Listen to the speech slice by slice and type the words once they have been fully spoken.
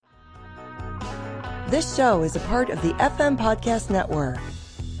This show is a part of the FM Podcast Network.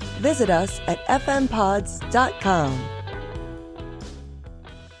 Visit us at fmpods.com.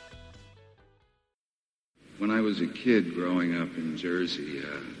 When I was a kid growing up in Jersey,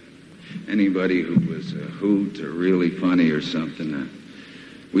 anybody who was a hoot or really funny or something,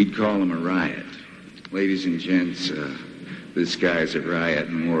 we'd call him a riot. Ladies and gents, this guy's a riot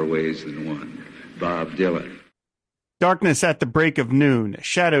in more ways than one. Bob Dylan. Darkness at the break of noon,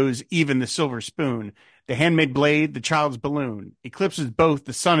 shadows even the silver spoon, the handmade blade, the child's balloon, eclipses both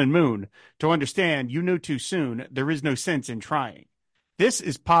the sun and moon. To understand, you know too soon, there is no sense in trying. This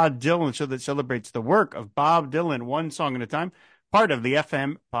is Pod Dylan, show that celebrates the work of Bob Dylan, one song at a time, part of the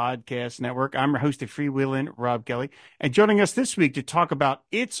FM Podcast Network. I'm your host of Freewheelin', Rob Kelly, and joining us this week to talk about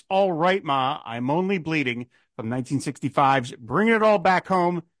It's All Right, Ma, I'm Only Bleeding from 1965's Bringing It All Back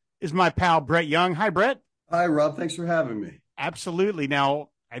Home is my pal, Brett Young. Hi, Brett. Hi, Rob. Thanks for having me. Absolutely. Now,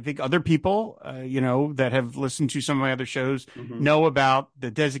 I think other people, that have listened to some of my other shows know about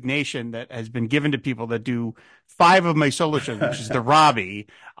the designation that has been given to people that do 5 of my solo shows, which is the Robbie.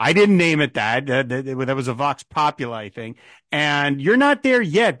 I didn't name it that. That was a Vox Populi thing. And you're not there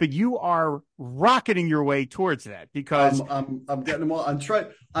yet, but you are rocketing your way towards that because I'm getting them all.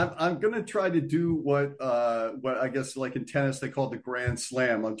 I'm going to try to do what I guess like in tennis they call the Grand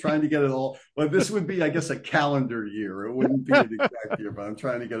Slam. I'm trying to get it all. Well, this would be, I guess, a calendar year. It wouldn't be an exact year, but I'm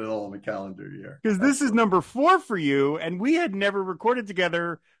trying to get it all in a calendar year. Because this is number 4 for you, and we had never recorded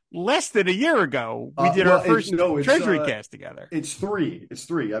together less than a year ago. We did our first Treasury Cast together. It's 3.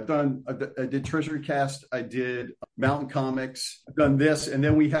 I did Treasury Cast. I did Mountain Comics. I've done this, and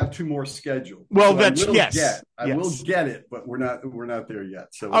then we have 2 more scheduled. Well, so I will get it, but we're not there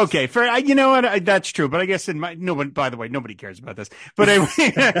yet. So okay, fair. You know what? That's true. But I guess by the way, nobody cares about this. But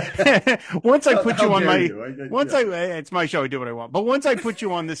once I put you on it's my show. I do what I want. But once I put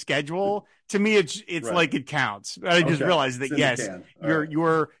you on the schedule, to me, it's right. Like it counts. I just realized that yes,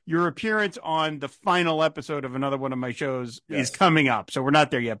 your appearance on the final episode of another one of my shows is coming up. So we're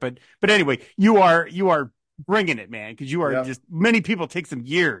not there yet. But anyway, you are bringing it, man, because you are just. Many people take some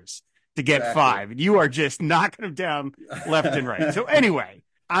years to get 5, and you are just knocking them down left and right. So anyway,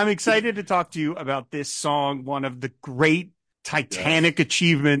 I'm excited to talk to you about this song, one of the great titanic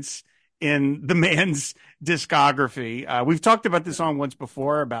achievements in the man's discography. We've talked about this song once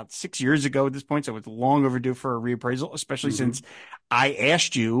before, about 6 years ago at this point, so it's long overdue for a reappraisal, especially since I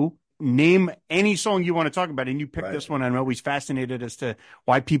asked you, name any song you want to talk about, and you picked this one. I'm always fascinated as to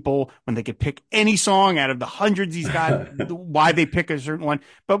why people, when they could pick any song out of the hundreds he's got, why they pick a certain one.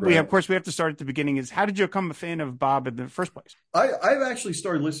 But we have to start at the beginning. Is how did you become a fan of Bob in the first place? I've actually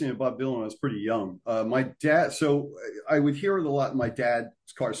started listening to Bob Dylan when I was pretty young. My dad, so I would hear it a lot in my dad's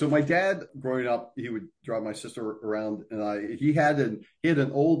car. So my dad, growing up, he would drive my sister around, and he had an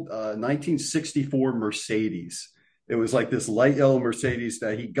old 1964 Mercedes. It was like this light yellow Mercedes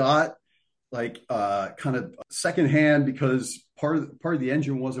that he got like kind of secondhand because part of the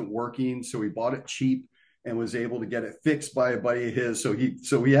engine wasn't working. So he bought it cheap and was able to get it fixed by a buddy of his. So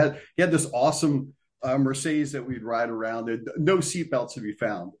he had this awesome Mercedes that we'd ride around. There no seatbelts to be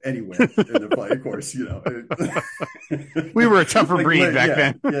found anywhere in the bike, of course, we were a tougher breed back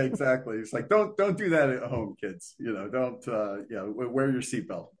then. Yeah, exactly. It's like, don't do that at home, kids. Don't wear your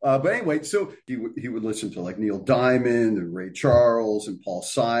seatbelt. But anyway, so he would listen to like Neil Diamond and Ray Charles and Paul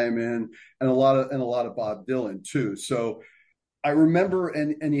Simon and a lot of Bob Dylan too. So I remember,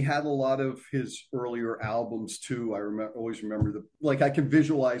 and he had a lot of his earlier albums too. Always remember I can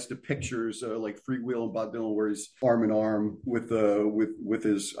visualize the pictures, like Freewheelin' and Bob Dylan, where he's arm in arm with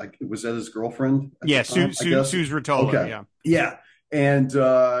his, was that his girlfriend? Yeah, Suze Rotolo. Okay. Yeah. And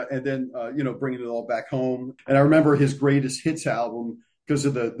then bringing it all back home. And I remember his greatest hits album because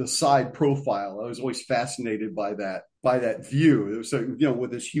of the side profile. I was always fascinated by that view. It was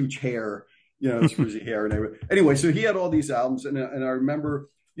with his huge hair. His frizzy hair and everything. Anyway, so he had all these albums, and I remember,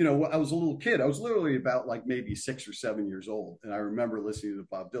 I was a little kid. I was literally about like maybe 6 or 7 years old, and I remember listening to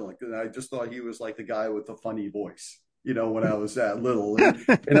Bob Dylan, and I just thought he was like the guy with the funny voice, when I was that little,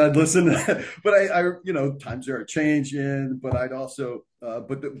 and I'd listen. But I times are changing. But I'd also,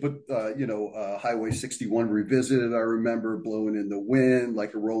 Highway 61 Revisited. I remember Blowing in the Wind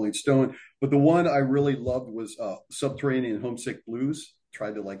like a Rolling Stone. But the one I really loved was Subterranean Homesick Blues.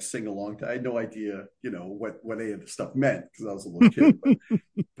 Tried to like sing along to. I had no idea, what any of the stuff meant because I was a little kid.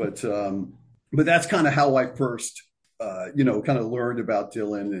 But that's kind of how I first, kind of learned about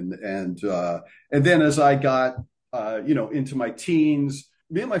Dylan, and then as I got, into my teens,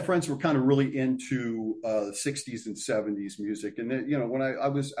 me and my friends were kind of really into 60s and 70s music, and then, when I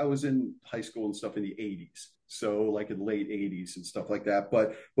was in high school and stuff in the 80s. So like in late 80s and stuff like that.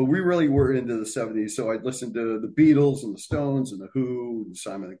 But we really were into the 70s. So I'd listen to the Beatles and the Stones and the Who and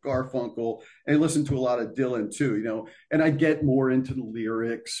Simon and Garfunkel, and I listened to a lot of Dylan too, and I get more into the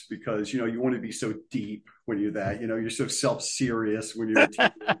lyrics because, you want to be so deep when you're that, you're so self-serious when you're a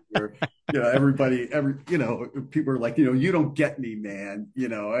teenager. People are like, you don't get me, man.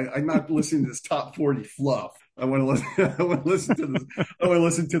 I'm not listening to this top 40 fluff. I want to listen. I want to listen to this. I want to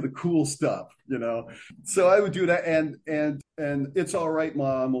listen to the cool stuff. So I would do that, and It's All Right,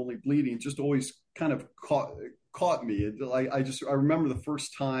 Ma, I'm Only Bleeding just always kind of caught me. I remember the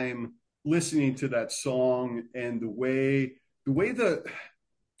first time listening to that song, and the way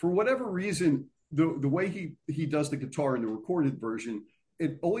for whatever reason, the way he does the guitar in the recorded version,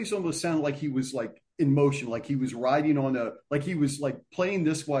 it always almost sounded like he was like in motion, like he was riding like he was like playing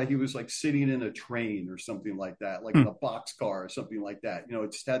this while he was like sitting in a train or something like that, like in a boxcar or something like that.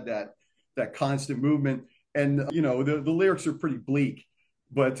 It just had that constant movement, and the lyrics are pretty bleak,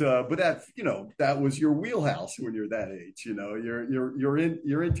 but that that was your wheelhouse when you're that age.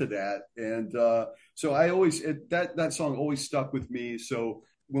 You're into that, and so I always that song always stuck with me. So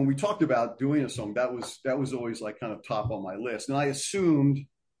when we talked about doing a song, that was always like kind of top on my list, and I assumed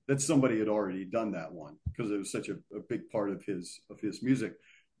that somebody had already done that one because it was such a big part of his music.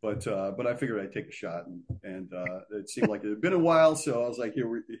 But I figured I'd take a shot, and it seemed like it had been a while, so I was like,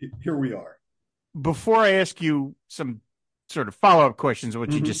 here we are. Before I ask you some sort of follow-up questions of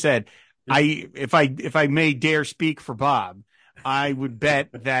what you just said, if I may dare speak for Bob, I would bet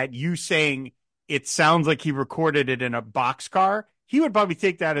that you saying it sounds like he recorded it in a boxcar, he would probably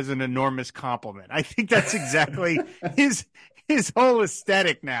take that as an enormous compliment. I think that's exactly his whole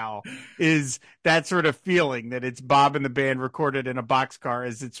aesthetic now, is that sort of feeling that it's Bob and the band recorded in a boxcar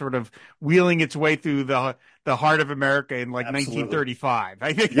as it's sort of wheeling its way through the heart of America in like absolutely. 1935.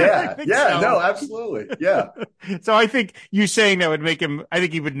 I think. Yeah. So. No, absolutely. Yeah. So I think you saying that would make him, I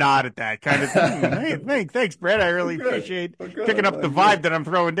think he would nod at that kind of thing. Hey, thanks, Brett. I really appreciate picking up the vibe that I'm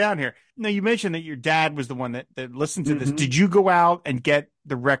throwing down here. Now, you mentioned that your dad was the one that listened to this. Did you go out and get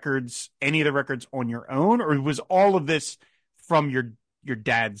any of the records on your own, or was all of this from your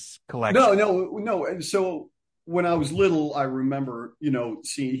dad's collection? No. And so when I was little, I remember,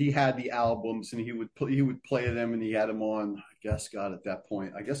 seeing he had the albums, and he would play them, and he had them on, I guess, God, at that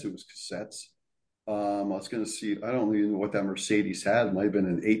point, I guess it was cassettes. I was going to see, I don't even know what that Mercedes had. It might have been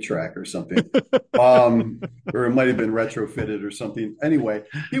an 8-track or something. Or it might have been retrofitted or something. Anyway,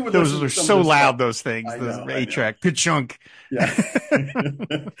 he would those are so loud, those things, those 8-track, good chunk. Yeah.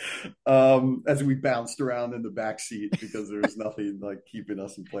 As we bounced around in the back seat because there was nothing like keeping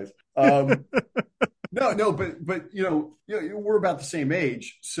us in place. No, but we're about the same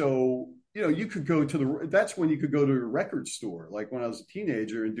age, so you could go to that's when you could go to a record store, like when I was a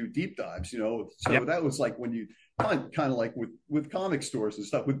teenager, and do deep dives. So yep. That was like when you kind of like with comic stores and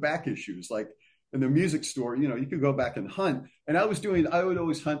stuff with back issues, like in the music store, you could go back and hunt. And I would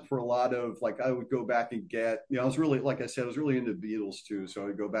always hunt for a lot of, like, I would go back and get, I was really, like I said, I was really into Beatles too. So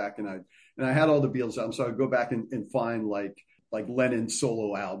I'd go back and I had all the Beatles albums. So I'd go back and find like Lennon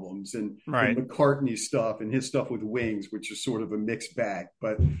solo albums and McCartney stuff and his stuff with Wings, which is sort of a mixed bag.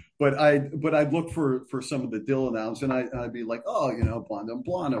 But I'd look for some of the Dylan albums, and I'd be like, Blonde on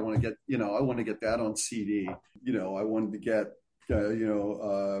Blonde. I want to get that on CD. I wanted to get,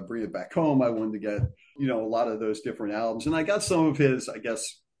 Bring It Back Home. I wanted to get, a lot of those different albums. And I got some of his, I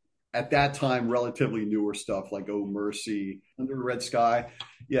guess, at that time, relatively newer stuff like Oh Mercy, Under a Red Sky.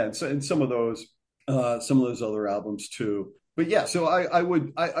 Yeah. And some of those other albums too. But yeah, so I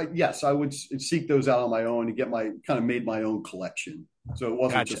would seek those out on my own and made my own collection. So it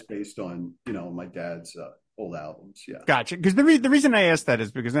wasn't just based on, my dad's old albums. Yeah. Gotcha. Because the reason I asked that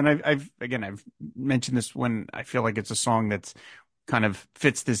is because, and I've mentioned this when I feel like it's a song that's kind of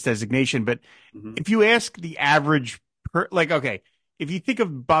fits this designation. But if you ask the average if you think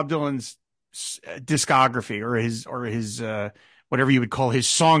of Bob Dylan's discography or his whatever you would call his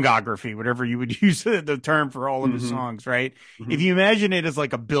songography, whatever you would use the term for all of his songs, right? If you imagine it as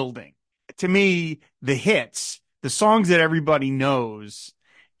like a building, to me, the hits, the songs that everybody knows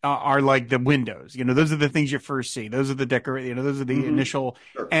are like the windows. Those are the things you first see. Those are the those are the initial.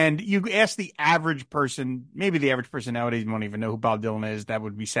 Sure. And you ask the average person, maybe the average person nowadays won't even know who Bob Dylan is. That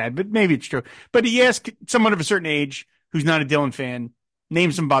would be sad, but maybe it's true. But you ask someone of a certain age who's not a Dylan fan,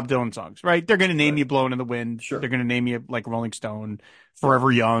 name some Bob Dylan songs, right? They're going to name you Blowin' in the Wind. Sure. They're going to name you like Rolling Stone,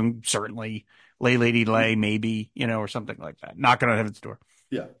 Forever Young, certainly, Lay Lady Lay, maybe, or something like that. Knocking on Heaven's Door.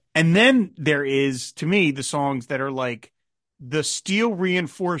 Yeah. And then there is, to me, the songs that are like the steel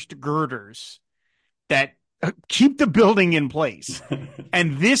reinforced girders that keep the building in place.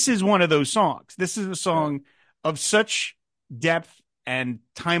 And this is one of those songs. This is a song of such depth and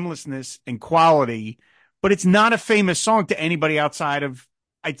timelessness and quality, but it's not a famous song to anybody outside of,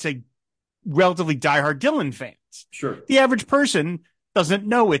 I'd say, relatively diehard Dylan fans. Sure. The average person doesn't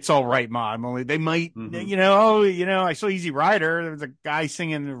know It's All Right, Mom. Only they might, I saw Easy Rider. There was a guy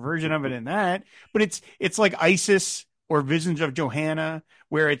singing a version of it in that, but it's like Isis or Visions of Johanna,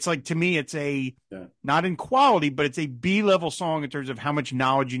 where it's like, to me, it's not in quality, but it's a B-level song in terms of how much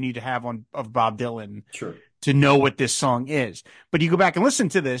knowledge you need to have of Bob Dylan to know what this song is. But you go back and listen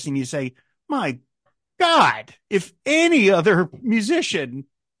to this and you say, my God, if any other musician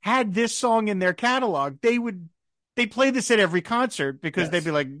had this song in their catalog, they'd play this at every concert because they'd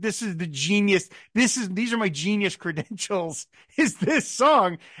be like, this is the genius. These are my genius credentials, is this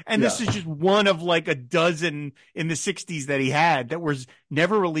song. And this is just one of like a dozen in the 60s that he had that was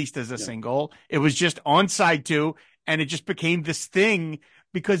never released as a single. It was just on side 2, and it just became this thing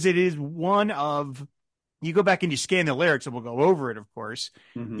because it is one of, you go back and you scan the lyrics, and we'll go over it, of course.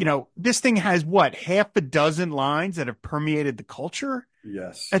 This thing has half a dozen lines that have permeated the culture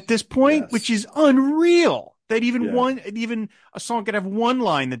at this point, which is unreal. That even a song could have one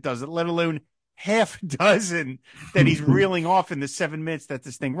line that does it, let alone half a dozen that he's reeling off in the 7 minutes that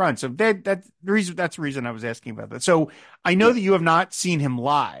this thing runs. So that's the reason I was asking about that. So I know that you have not seen him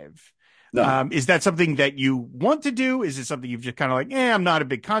live. No. Is that something that you want to do? Is it something you've just kind of like, I'm not a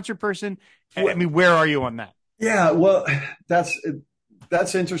big concert person? I mean, where are you on that? Yeah, well, that's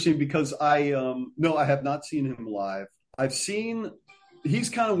interesting because I have not seen him live.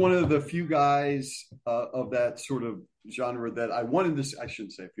 He's kind of one of the few guys of that sort of genre that I wanted to see. I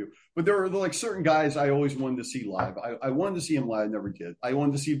shouldn't say a few, but there are like certain guys I always wanted to see live. I wanted to see him live, never did. I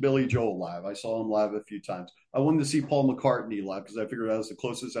wanted to see Billy Joel live. I saw him live a few times. I wanted to see Paul McCartney live because I figured that was the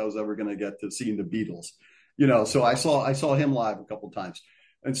closest I was ever going to get to seeing the Beatles. So I saw him live a couple times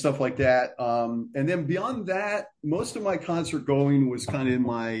and stuff like that. And then beyond that, most of my concert going was kind of in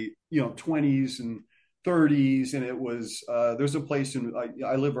my 20s and 30s, and it was there's a place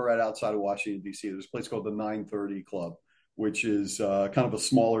I live right outside of Washington D.C. There's a place called the 930 Club, which is kind of a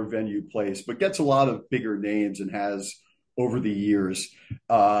smaller venue place, but gets a lot of bigger names and has over the years.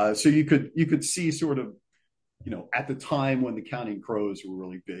 So you could see sort of, at the time when the Counting Crows were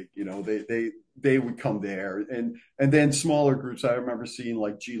really big, they would come there, and then smaller groups. I remember seeing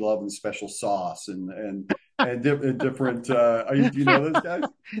like G Love and Special Sauce and different. Do you know those guys?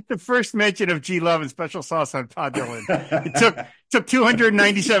 The first mention of G Love and Special Sauce on Todd Dylan. It took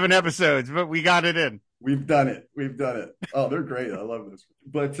 297 episodes, but we got it in. We've done it. Oh, they're great. I love this.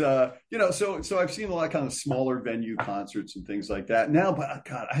 But so I've seen a lot of kind of smaller venue concerts and things like that now. But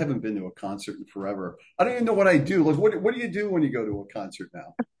God, I haven't been to a concert in forever. I don't even know what I do. Like, what do you do when you go to a concert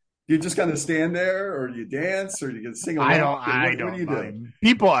now? Do you just kind of stand there, or do you dance, or do you sing along? I don't. What do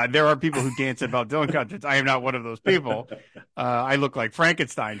you do? There are people who dance at Bob Dylan concerts. I am not one of those people. I look like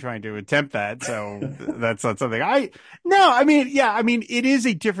Frankenstein trying to attempt that, so that's not something it is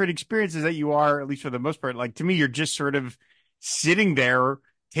a different experience that you are, at least for the most part. Like, to me, you're just sort of sitting there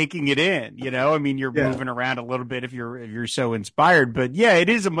taking it in. You're moving around a little bit if you're so inspired, but it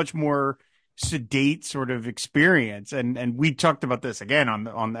is a much more sedate sort of experience, and we talked about this again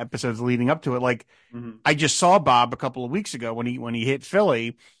on the episodes leading up to it. Like, I just saw Bob a couple of weeks ago when he hit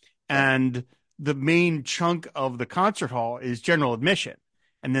Philly, and the main chunk of the concert hall is general admission,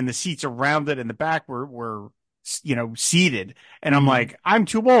 and then the seats around it in the back were seated, and I'm like, I'm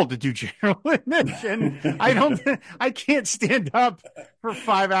too old to do general admission. I can't stand up for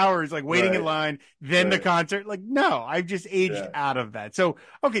 5 hours, like waiting in line, then the concert. Like, no, I've just aged out of that. So,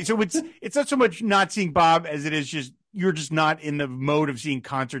 okay. So it's not so much not seeing Bob as it is just, you're just not in the mode of seeing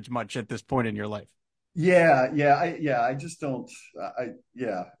concerts much at this point in your life. I just don't.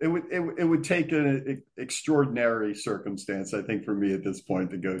 It would take an extraordinary circumstance, I think, for me at this point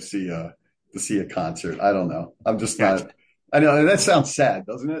to go see a concert. I don't know. I'm just not. I know that sounds sad,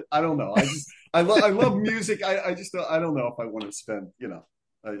 doesn't it? I don't know. I love music. I just don't. I don't know if I want to spend.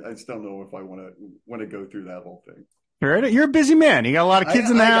 I just don't know if I want to go through that whole thing. You're a busy man. You got a lot of kids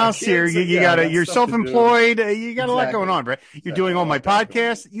in the house. You're self-employed. You got a lot going on, Brett. You're doing all my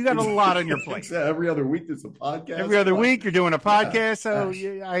podcasts. You got a lot on your plate. Every other week there's a podcast. Every other week you're doing a podcast. So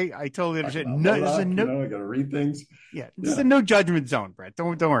I totally understand. I got to read things. This is a no judgment zone, Brett.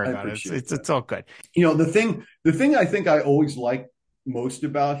 Don't worry about it. It's all good. The thing I think I always liked most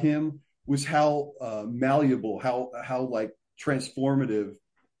about him was how malleable, how like transformative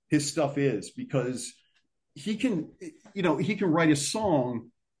his stuff is, because he can write a song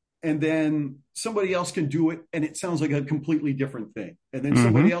and then somebody else can do it and it sounds like a completely different thing, and then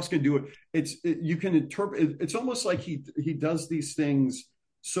somebody else can do it. You can interpret. It's almost like he does these things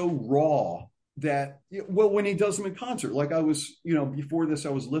so raw when he does them in concert, like I was, before this, I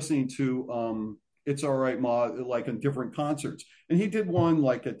was listening to It's All Right Ma, like in different concerts. And he did one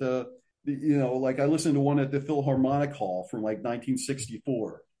like at like I listened to one at the Philharmonic Hall from like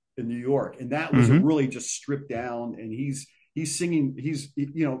 1964 in New York. And that was really just stripped down. And he's singing,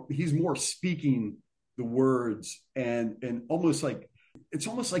 he's more speaking the words and almost like, it's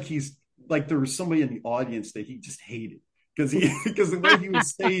almost like he's like there was somebody in the audience that he just hated because the way he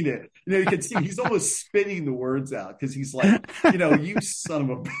was saying it, you could see he's almost spitting the words out because he's like, you son of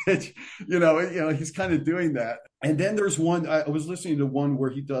a bitch, he's kind of doing that. And then there's one I was listening to one where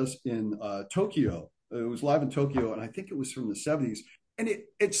he does in Tokyo. It was live in Tokyo, and I think it was from the 70s. And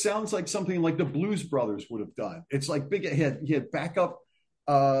it sounds like something like the Blues Brothers would have done. It's like big. He had backup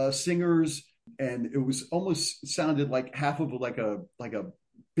singers, and it was almost sounded like half of like a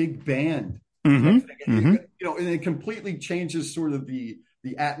big band. And it completely changes sort of the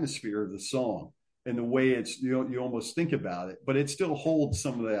atmosphere of the song and the way it's you almost think about it, but it still holds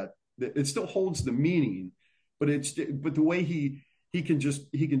some of that. It still holds the meaning, but the way he can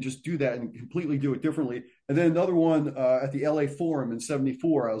just do that and completely do it differently. And then another one at the LA Forum in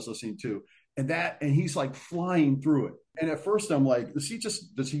 '74 I was listening to, and he's like flying through it. And at first I'm like, does he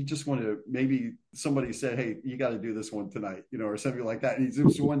just want to, maybe somebody said, hey, you got to do this one tonight, or something like that. And he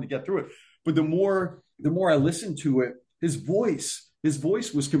just wanted to get through it. But the more I listened to it, his voice was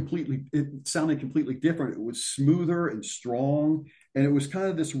it sounded completely different. It was smoother and strong. And it was kind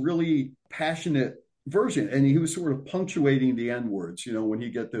of this really passionate version. And he was sort of punctuating the N words, when he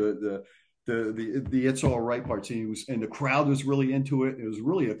get the It's All Right parts. And the crowd was really into it. It was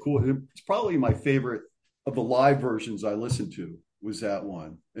really it's probably my favorite of the live versions I listened to was that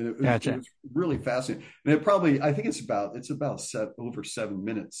one. And it was really fascinating. And I think it's about over 7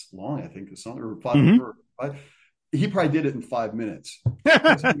 minutes long, I think, or something, or 5. He probably did it in 5 minutes.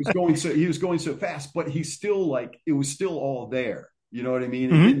 He was going so fast, but he's still like, it was still all there. You know what I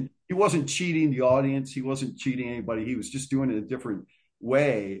mean? He wasn't cheating the audience. He wasn't cheating anybody. He was just doing it a different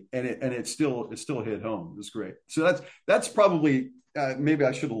way. And it still hit home. It was great. So that's probably, maybe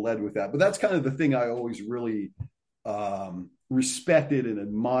I should have led with that, but that's kind of the thing I always really, respected and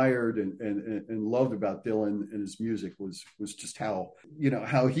admired and loved about Dylan and his music was just how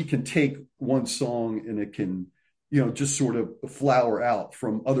he can take one song and it can just sort of flower out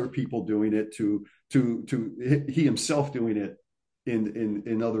from other people doing it to he himself doing it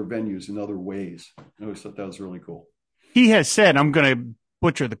in other venues in other ways. I always thought that was really cool. He has said, I'm going to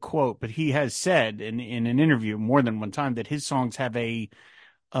butcher the quote, but he has said in an interview more than one time that his songs have a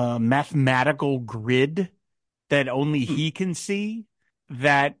mathematical grid that only he can see,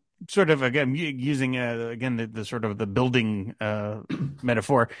 that sort of, again, using the sort of the building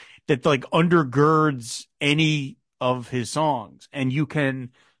metaphor, that like undergirds any of his songs, and you can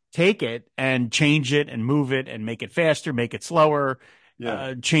take it and change it and move it and make it faster, make it slower,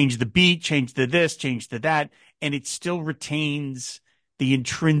 change the beat, change the this, change the that, and it still retains the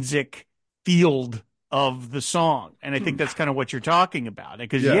intrinsic field of the song. And I think that's kind of what you're talking about,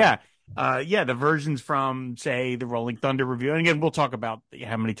 because the versions from, say, the Rolling Thunder Review, and again, we'll talk about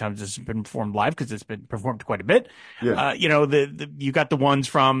how many times this has been performed live, because it's been performed quite a bit. You got the ones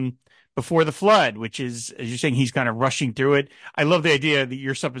from Before the Flood, which is, as you're saying, he's kind of rushing through it. I love the idea that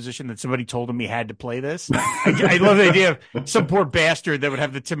your supposition that somebody told him he had to play this. I love the idea of some poor bastard that would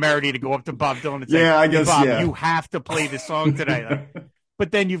have the temerity to go up to Bob Dylan and say, Bob, you have to play this song tonight.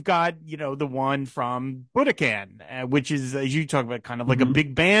 But then you've got, the one from Budokan, which is, as you talk about, kind of like a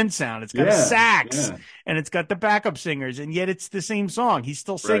big band sound. It's got a sax and it's got the backup singers, and yet it's the same song. He's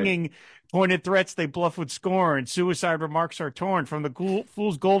still singing Pointed Threats They Bluff with Scorn, Suicide Remarks Are Torn, From the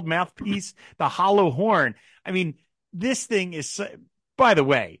Fool's Gold Mouthpiece, The Hollow Horn. I mean, this thing is, by the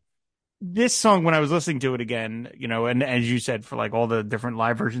way, this song, when I was listening to it again, and as you said, for like all the different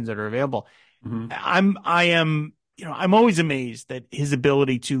live versions that are available, I'm always amazed at his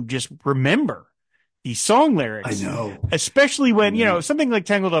ability to just remember these song lyrics. I know. Especially when, something like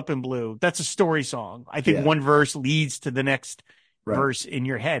Tangled Up in Blue, that's a story song. I think one verse leads to the next verse in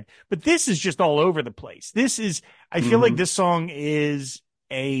your head. But this is just all over the place. I feel like this song is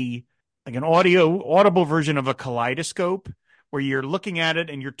an audible version of a kaleidoscope, where you're looking at it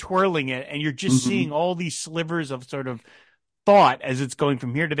and you're twirling it and you're just seeing all these slivers of sort of thought as it's going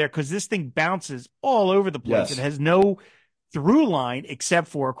from here to there, because this thing bounces all over the place. It has no through line except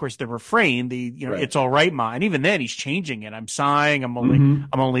for, of course, the refrain, It's All Right, Ma. And even then he's changing it. I'm sighing. I'm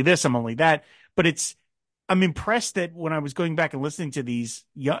only this, I'm only that. But I'm impressed that when I was going back and listening to these,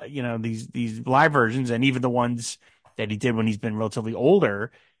 these live versions, and even the ones that he did when he's been relatively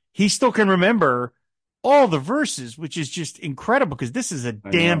older, he still can remember all the verses, which is just incredible because this is a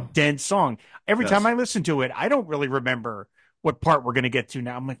damn dense song. Every time I listen to it, I don't really remember what part we're going to get to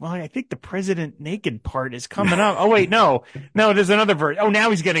now. I'm like, well, I think the president naked part is coming up. Oh, wait, no, there's another verse. Oh, now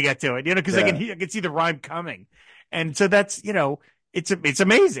he's going to get to it, because I can see the rhyme coming. And so that's, it's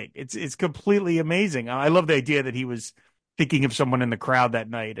amazing. It's completely amazing. I love the idea that he was thinking of someone in the crowd that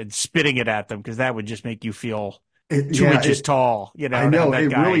night and spitting it at them, because that would just make you feel 2 inches tall. I know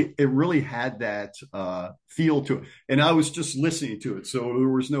it really had that feel to it. And I was just listening to it, so there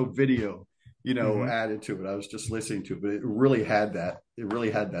was no video, added to it. I was just listening to it, but it really had that. It really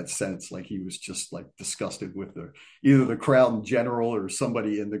had that sense, like he was just like disgusted with either the crowd in general or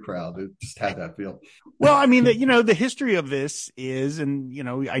somebody in the crowd. It just had that feel. Well, I mean, the history of this is, and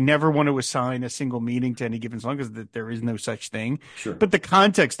I never want to assign a single meaning to any given song because there is no such thing. Sure. But the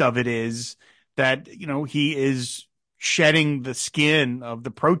context of it is that he is shedding the skin of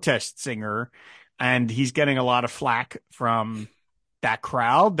the protest singer, and he's getting a lot of flack from that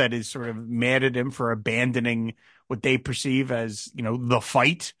crowd that is sort of mad at him for abandoning what they perceive as, the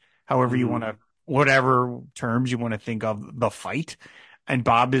fight, however you want to, whatever terms you want to think of, the fight. And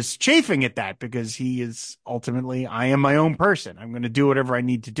Bob is chafing at that because he is ultimately, I am my own person. I'm going to do whatever I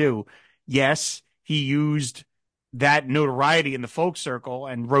need to do. Yes, he used that notoriety in the folk circle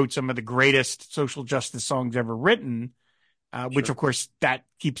and wrote some of the greatest social justice songs ever written, which of course that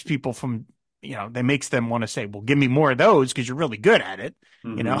keeps people from, that makes them want to say, well, give me more of those because you're really good at it.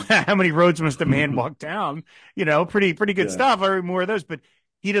 How many roads must a man walk down? Pretty good stuff. I read more of those, but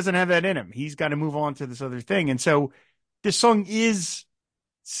he doesn't have that in him. He's got to move on to this other thing. And so this song is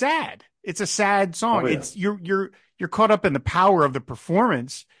sad. It's a sad song. It's you're caught up in the power of the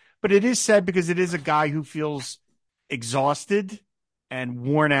performance, but it is sad because it is a guy who feels exhausted and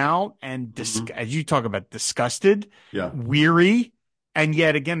worn out and as you talk about, disgusted, weary. And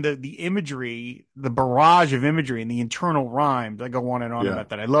yet again, the imagery, the barrage of imagery and the internal rhymes, I go on and on about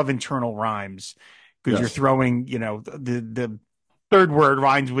that. I love internal rhymes because you're throwing, the third word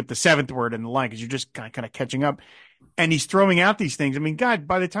rhymes with the seventh word in the line because you're just kind of catching up. And he's throwing out these things. I mean, God,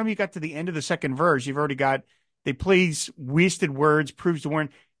 by the time you got to the end of the second verse, you've already got, they plays wasted words, proves to warn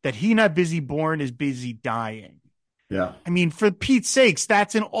that he not busy born is busy dying. Yeah. I mean, for Pete's sakes,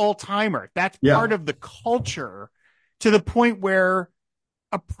 that's an all-timer. That's part of the culture to the point where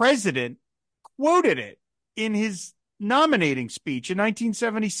a president quoted it in his nominating speech in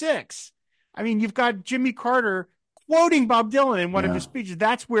 1976. I mean, you've got Jimmy Carter quoting Bob Dylan in one of his speeches.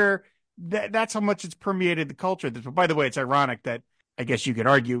 That's where that's how much it's permeated the culture. By the way, it's ironic that I guess you could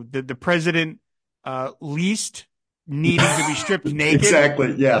argue that the president least needing to be stripped naked.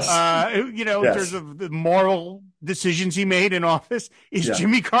 Exactly. Yes. In terms of the moral decisions he made in office is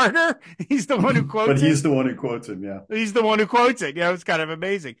Jimmy Carter. He's the one who quotes it. But he's the one who quotes him. Yeah. He's the one who quotes it. It's kind of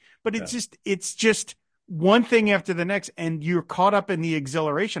amazing, but it's just one thing after the next, and you're caught up in the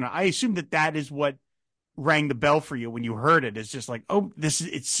exhilaration. I assume that is what rang the bell for you when you heard it. It's just like,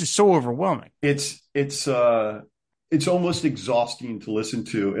 it's just so overwhelming. It's almost exhausting to listen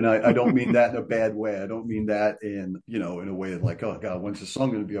to. And I don't mean that in a bad way. I don't mean that in a way of like, oh God, when's the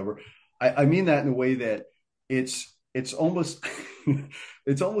song going to be over? I mean that in a way that it's almost,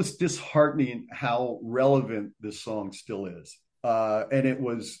 it's almost disheartening how relevant this song still is. And it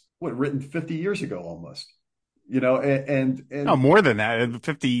was written 50 years ago almost, and no, more than that,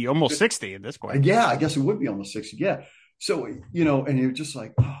 50, almost 60 at this point. Yeah. I guess it would be almost 60. Yeah. So, and you're just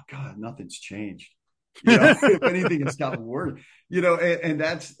like, oh God, nothing's changed. If anything, it's gotten worse, and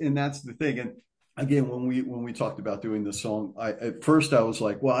that's the thing. And again, when we talked about doing this song, at first I was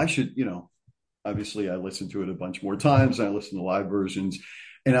like, well, I should, obviously I listened to it a bunch more times. And I listened to live versions,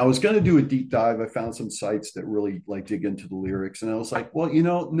 and I was going to do a deep dive. I found some sites that really like dig into the lyrics, and I was like, well,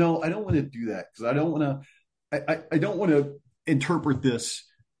 no, I don't want to do that because I don't want to interpret this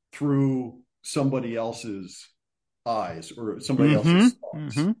through somebody else's eyes or somebody else's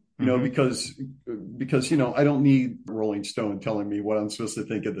thoughts. Because I don't need Rolling Stone telling me what I'm supposed to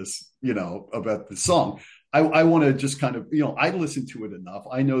think of this, about the song. I want to just kind of, I listen to it enough.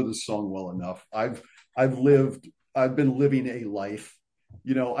 I know the song well enough. I've been living a life,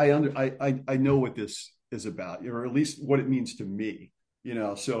 I know what this is about, or at least what it means to me,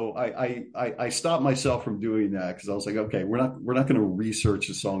 so I stopped myself from doing that because I was like, okay, we're not going to research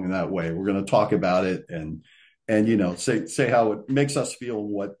the song in that way. We're going to talk about it and say how it makes us feel,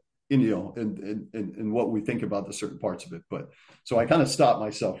 what, and what we think about the certain parts of it. But so I kind of stopped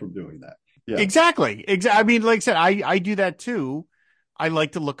myself from doing that. Yeah, exactly. I mean, like I said, I do that too. I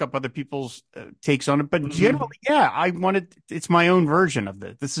like to look up other people's takes on it, but generally, it's my own version of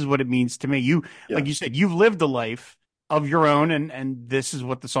this. This is what it means to me. Like you said, you've lived a life of your own, and this is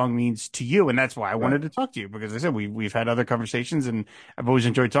what the song means to you, and that's why I wanted to talk to you, because I said we've had other conversations, and I've always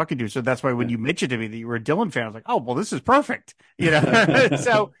enjoyed talking to you. So that's why when you mentioned to me that you were a Dylan fan, I was like, oh well, this is perfect,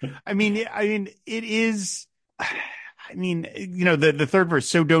 So I mean, it is. I mean, the third verse.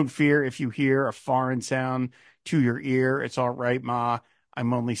 So don't fear if you hear a foreign sound to your ear. It's all right, Ma.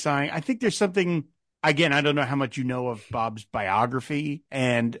 I'm only sighing. I think there's something. Again, I don't know how much you know of Bob's biography,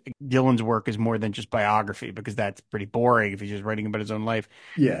 and Dylan's work is more than just biography, because that's pretty boring if he's just writing about his own life.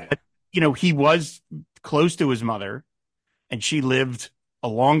 Yeah. But, he was close to his mother, and she lived a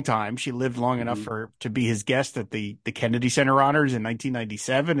long time. She lived long enough to be his guest at the Kennedy Center Honors in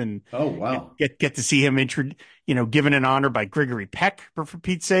 1997, and oh wow, get to see him given an honor by Gregory Peck for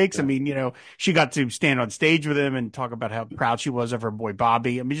Pete's sakes. Yeah. I mean, she got to stand on stage with him and talk about how proud she was of her boy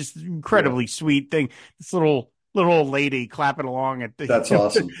Bobby. I mean, just an incredibly sweet thing. This little old lady clapping along at that's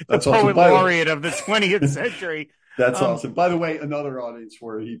awesome. That's the poet laureate of the 20th century. That's awesome. By the way, another audience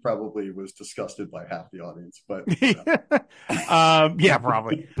where he probably was disgusted by half the audience, but yeah,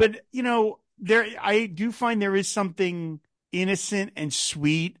 probably. But I do find there is something innocent and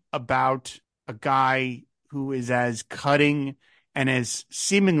sweet about a guy who is as cutting and as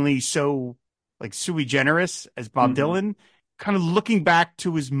seemingly so like sui generis as Bob Dylan, kind of looking back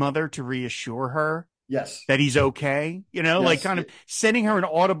to his mother to reassure her that he's okay, like kind of sending her an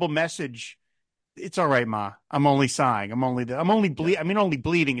audible message. It's all right, Ma. I'm only sighing. Only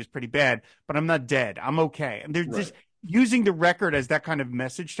bleeding is pretty bad, but I'm not dead. I'm okay. And they're just using the record as that kind of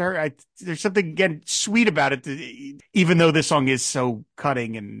message to her. There's something, again, sweet about it, even though this song is so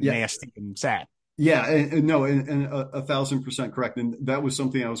cutting and nasty and sad. Yeah, and 1,000% correct. And that was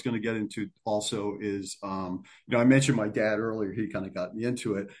something I was going to get into also is, I mentioned my dad earlier. He kind of got me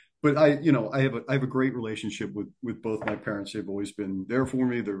into it. But I have a great relationship with both my parents. They've always been there for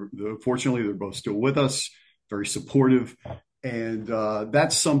me. Fortunately, they're both still with us, very supportive. And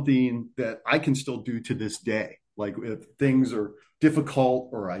that's something that I can still do to this day. Like if things are difficult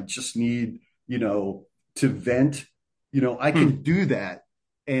or I just need, to vent, I can do that.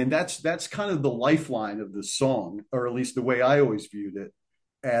 And that's kind of the lifeline of the song, or at least the way I always viewed it,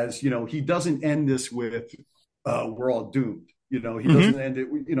 as, he doesn't end this with, we're all doomed. He doesn't end it,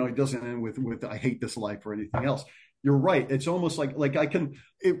 he doesn't end with I hate this life or anything else. You're right. It's almost like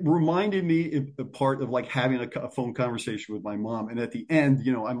it reminded me a part of like having a phone conversation with my mom. And at the end,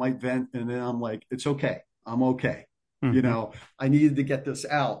 I might vent and then I'm like, it's okay. I'm okay. I needed to get this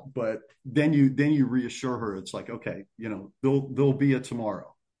out, but then you reassure her. It's like, okay, there'll be a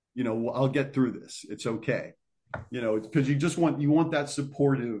tomorrow, I'll get through this. It's okay. Because you want that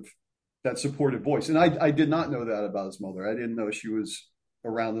supportive voice. And I did not know that about his mother. I didn't know she was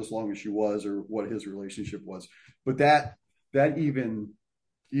around as long as she was or what his relationship was. But that even,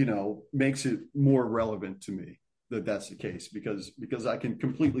 makes it more relevant to me that that's the case because I can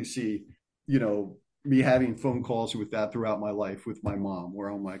completely see, me having phone calls with that throughout my life with my mom, where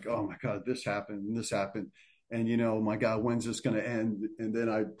I'm like, oh my God, this happened and this happened. And, my God, when's this going to end? And then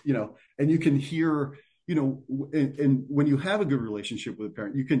and you can hear, and when you have a good relationship with a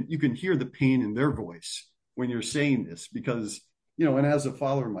parent, you can hear the pain in their voice when you're saying this because, and as a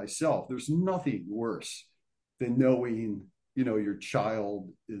father myself, there's nothing worse than knowing, your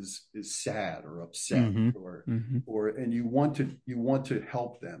child is sad or upset or and you want to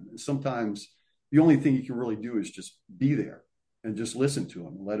help them. And sometimes the only thing you can really do is just be there and just listen to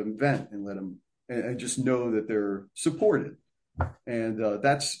them and let them vent and let them and just know that they're supported. And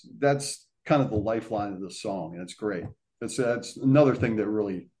that's kind of the lifeline of the song. And it's great. That's another thing that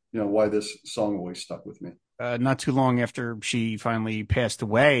really, why this song always stuck with me. Not too long after she finally passed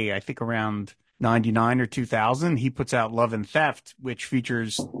away, I think around 99 or 2000, he puts out Love and Theft, which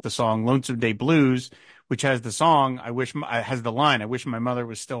features the song Lonesome Day Blues, which has the song, has the line, I wish my mother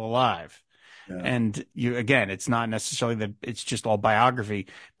was still alive. Yeah. And it's not necessarily that it's just all biography,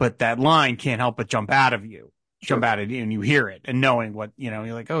 but that line can't help but jump out at you and you hear it and knowing what,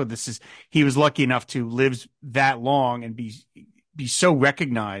 you're like, oh, he was lucky enough to live that long and be so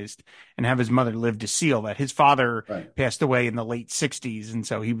recognized and have his mother live to seal that. His father passed away in the late 60s. And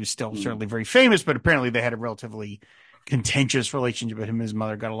so he was still certainly very famous, but apparently they had a relatively contentious relationship with him and his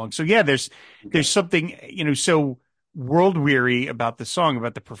mother got along. So yeah, there's something, so world weary about the song,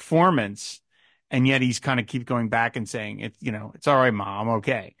 about the performance. And yet he's kind of keep going back and saying it's all right, Mom, I'm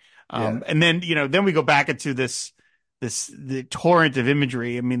okay. And then, then we go back into the torrent of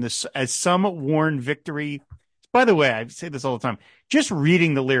imagery. I mean, as some worn victory, by the way, I say this all the time, just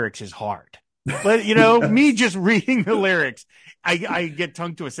reading the lyrics is hard. But, me just reading the lyrics, I get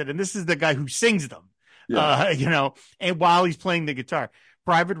tongue twisted. And this is the guy who sings them, and while he's playing the guitar.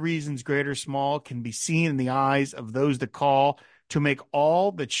 Private reasons, great or small, can be seen in the eyes of those that call to make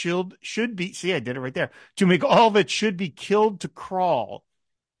all that should be, see, I did it right there, to make all that should be killed to crawl,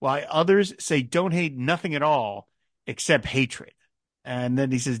 while others say don't hate nothing at all except hatred. And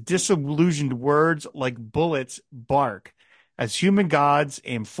then he says, disillusioned words like bullets bark as human gods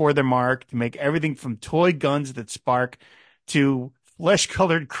aim for their mark to make everything from toy guns that spark to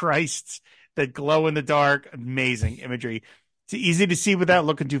flesh-colored Christs that glow in the dark. Amazing imagery. It's easy to see without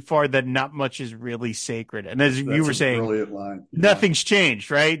looking too far that not much is really sacred. And as you were saying, brilliant line. Nothing's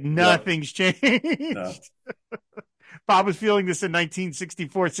changed, right? Nothing's changed. No. Bob was feeling this in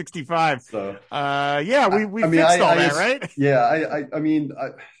 1964, 65. So, we fixed all that, right? Yeah, I mean,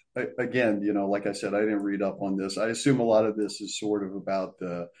 again, like I said, I didn't read up on this. I assume a lot of this is sort of about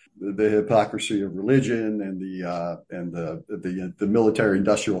the hypocrisy of religion and the military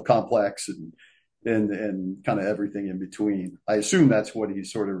industrial complex and kind of everything in between. I assume that's what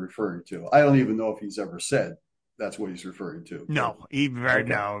he's sort of referring to. I don't even know if he's ever said that's what he's referring to. No,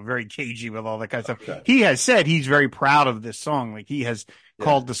 very cagey with all that kind of stuff. Okay. He has said he's very proud of this song. Like he has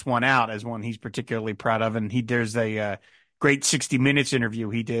called this one out as one he's particularly proud of. And there's a great 60 Minutes interview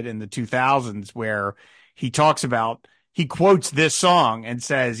he did in the 2000s where he quotes this song and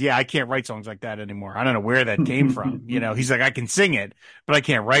says, I can't write songs like that anymore. I don't know where that came from. He's like, I can sing it, but I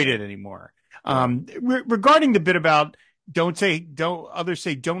can't write it anymore. Regarding the bit about others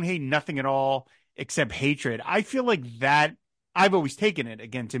say don't hate nothing at all except hatred. I feel like that I've always taken it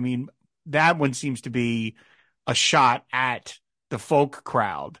again to mean that one seems to be a shot at the folk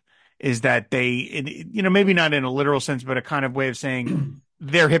crowd, is that they, maybe not in a literal sense, but a kind of way of saying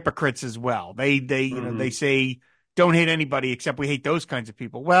they're hypocrites as well. They they say don't hate anybody except we hate those kinds of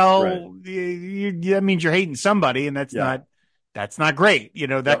people. Well, that means you're hating somebody, and that's not great,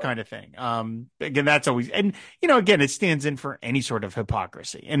 that kind of thing. Again, that's always, and, again, it stands in for any sort of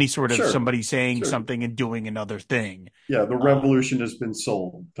hypocrisy, any sort of somebody saying something and doing another thing. Yeah. The revolution has been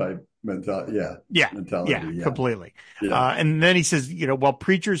sold type mentality. Mentality. Yeah, completely. Yeah. And then he says, while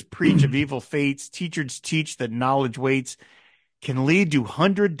preachers preach of evil fates, teachers teach that knowledge waits can lead to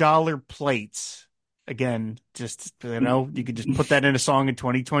 $100 plates. Again, just, you could just put that in a song in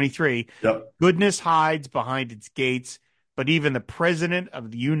 2023. Yep. Goodness hides behind its gates. But even the president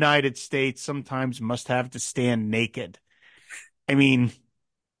of the United States sometimes must have to stand naked. I mean,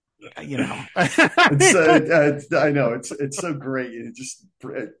 I know it's so great. It just,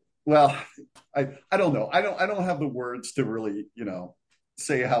 I don't know. I don't have the words to really,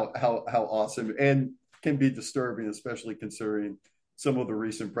 say how awesome and can be disturbing, especially considering some of the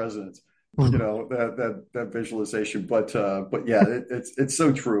recent presidents. That visualization. But yeah, it's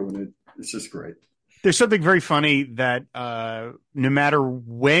so true, and it's just great. There's something very funny that no matter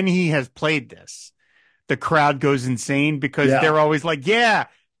when he has played this, the crowd goes insane because they're always like,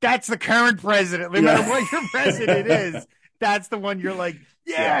 that's the current president. No matter what your president is, that's the one you're like,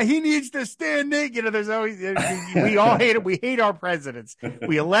 he needs to stand naked. There's always, we all hate it. We hate our presidents.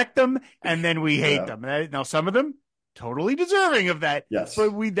 We elect them and then we hate them. Now, some of them totally deserving of that. Yes.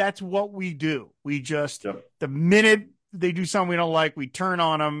 But that's what we do. We just, the minute they do something we don't like, we turn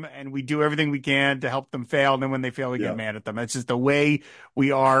on them and we do everything we can to help them fail. And then when they fail, we get mad at them. That's just the way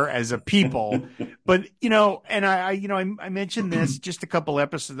we are as a people. But, and I mentioned this just a couple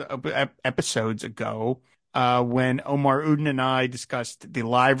episodes ago when Omar Udin and I discussed the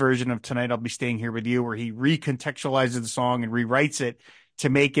live version of Tonight I'll Be Staying Here With You, where he recontextualizes the song and rewrites it to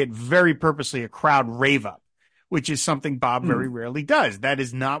make it very purposely a crowd rave up, which is something Bob very rarely does. That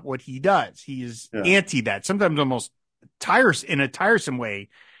is not what he does. He is anti that. Sometimes almost in a tiresome way,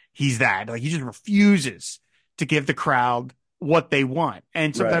 he's that. Like, he just refuses to give the crowd what they want.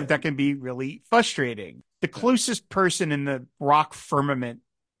 And sometimes that can be really frustrating. The closest person in the rock firmament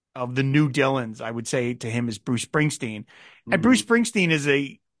of the new Dylans, I would say, to him is Bruce Springsteen. And Bruce Springsteen is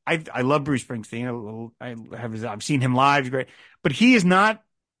I love Bruce Springsteen. I've seen him live. He's great. But he is not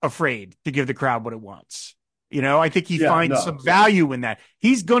afraid to give the crowd what it wants. I think he finds some value in that.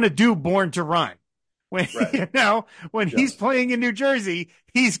 He's going to do Born to Run. When he's playing in New Jersey,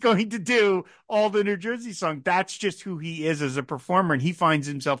 he's going to do all the New Jersey songs. That's just who he is as a performer, and he finds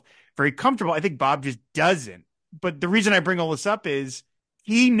himself very comfortable. I think Bob just doesn't. But the reason I bring all this up is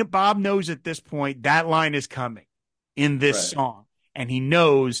Bob knows at this point that line is coming in this song, and he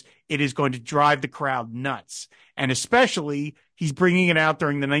knows it is going to drive the crowd nuts. And especially, he's bringing it out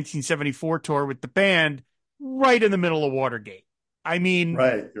during the 1974 tour with the band right in the middle of Watergate. I mean,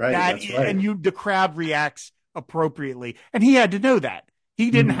 that's right. And the crowd reacts appropriately. And he had to know that. He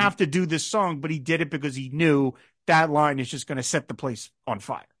didn't have to do this song, but he did it because he knew that line is just going to set the place on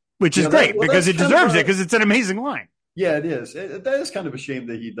fire, which is great because it deserves it, because it's an amazing line. Yeah, it is. That is kind of a shame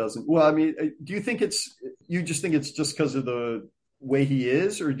that he doesn't. Well, I mean, do you think you just think it's just because of the way he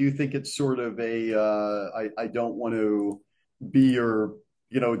is, or do you think it's sort of I don't want to be your,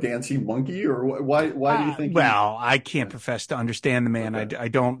 dancing monkey, or why do you think Well, I can't profess to understand the man. Okay. I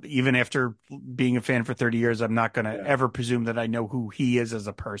don't, even after being a fan for 30 years, I'm not going to Yeah. ever presume that I know who he is as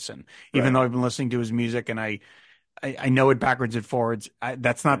a person, even Right. though I've been listening to his music and I know it backwards and forwards.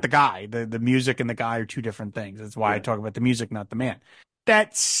 That's not the guy. The music and the guy are two different things. That's why I talk about the music, not the man.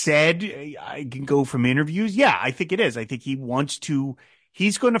 That said, I can go from interviews. Yeah, I think it is. I think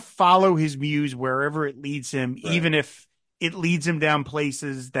he's going to follow his muse wherever it leads him, Right. even if it leads him down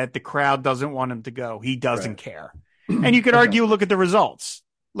places that the crowd doesn't want him to go. He doesn't Right. care. And you could argue, look at the results.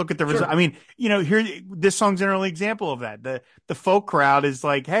 Look at the result. Sure. I mean, here, this song's an early example of that. The folk crowd is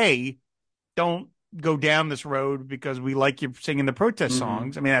like, hey, don't go down this road because we like you singing the protest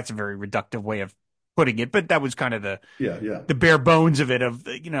songs. I mean, that's a very reductive way of putting it, but that was kind of the bare bones of it,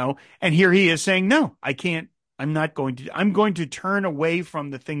 and here he is saying, no, I can't, I'm going to turn away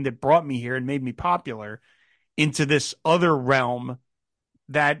from the thing that brought me here and made me popular into this other realm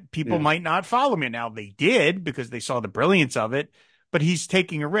that people might not follow me. Now they did because they saw the brilliance of it, but he's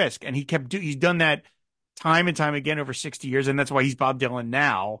taking a risk, and he's done that time and time again over 60 years. And that's why he's Bob Dylan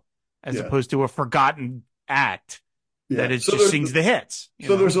now, as opposed to a forgotten act that is just sings the hits.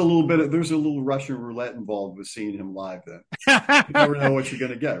 So there's a little Russian roulette involved with seeing him live then. You never know what you're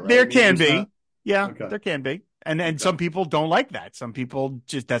going to get, right? There can be. Not... Yeah, okay. There can be. And some people don't like that. Some people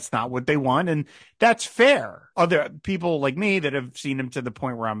that's not what they want, and that's fair. Other people like me that have seen him to the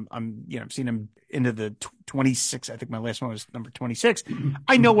point where I've seen him into the 26. I think my last one was number 26.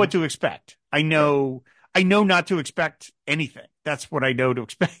 I know what to expect. I know not to expect anything. That's what I know to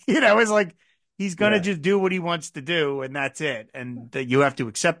expect. It's like he's going to just do what he wants to do, and that's it. And that you have to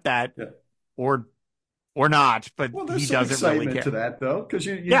accept that or not. But he doesn't really care. To that though, because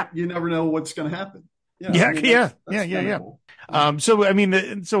you never know what's going to happen. Yeah. So I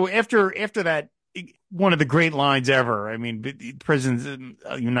mean, so after that, one of the great lines ever. I mean, prisons in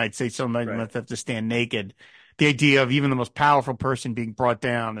the United States sometimes have to stand naked. The idea of even the most powerful person being brought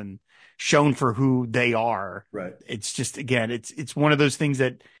down and shown for who they are. Right. It's just, again, it's one of those things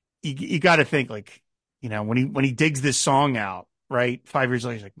that you got to think, like, when he digs this song out, right, 5 years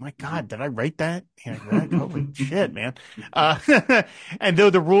later, he's like, my God, did I write that? Holy shit, man. And though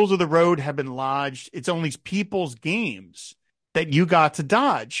the rules of the road have been lodged, it's only people's games that you got to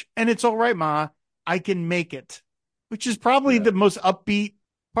dodge. And it's all right, Ma, I can make it, which is probably the most upbeat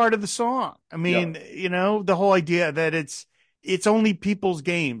part of the song. I mean, the whole idea that it's only people's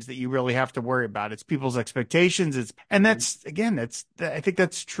games that you really have to worry about. It's people's expectations. I think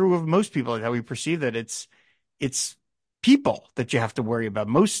that's true of most people, how we perceive that it's people that you have to worry about.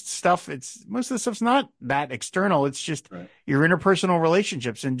 Most of the stuff's not that external. It's just your interpersonal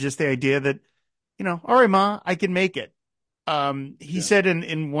relationships, and just the idea that, all right, Ma, I can make it. He said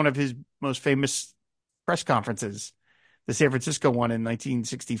in one of his most famous press conferences, the San Francisco one in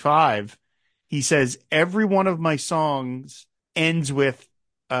 1965, he says, every one of my songs ends with,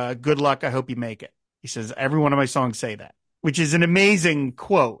 good luck, I hope you make it. He says, every one of my songs say that, which is an amazing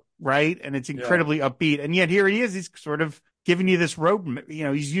quote. Right. And it's incredibly upbeat. And yet here he is. He's sort of giving you this road,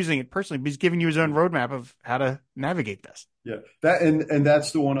 he's using it personally, but he's giving you his own roadmap of how to navigate this. Yeah. That, and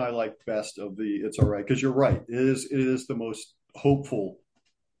that's the one I like best of the It's All Right. Cause you're right. It is the most hopeful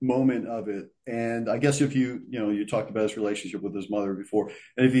moment of it. And I guess if you talked about his relationship with his mother before,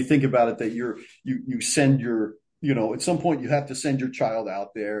 and if you think about it, that you send your, at some point you have to send your child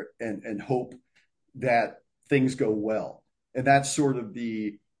out there and hope that things go well. And that's sort of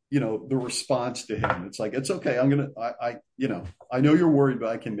the response to him. It's like, it's okay. I know you're worried, but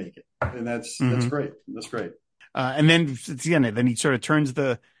I can make it. And that's great. That's great. And then it's the end. Then he sort of turns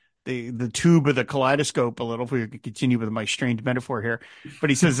the tube of the kaleidoscope a little, if we could continue with my strange metaphor here. But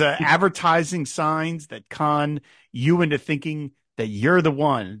he says, advertising signs that con you into thinking that you're the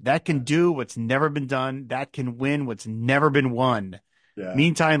one that can do what's never been done, that can win what's never been won. Yeah.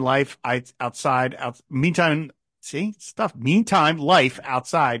 Meantime, life outside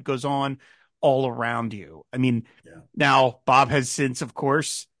goes on all around you. I mean, now Bob has since, of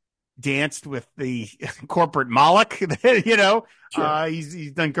course, danced with the corporate Moloch, Sure.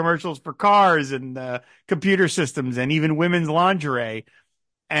 He's done commercials for cars and computer systems and even women's lingerie.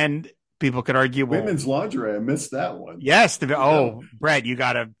 And people could argue, women's lingerie, I missed that one. Yes. Brett, you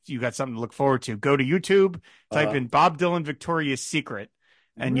got something to look forward to. Go to YouTube, type in Bob Dylan Victoria's Secret,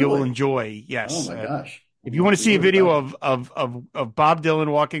 and you will enjoy. Yes. Oh my gosh. If you want to see a video of Bob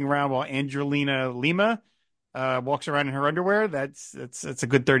Dylan walking around while Angelina Lima walks around in her underwear, that's a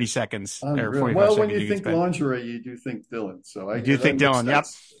good 30 seconds or 45 well, seconds. when you think lingerie, you do think Dylan. So I do think Dylan. Yep.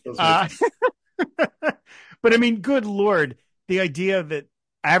 But I mean, good Lord, the idea that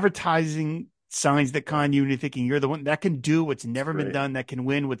advertising signs that con you into thinking you're the one that can do what's never been done, that can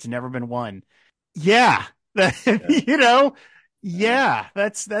win what's never been won. Yeah. You know,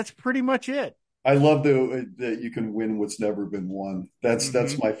 that's pretty much it. I love that you can win what's never been won.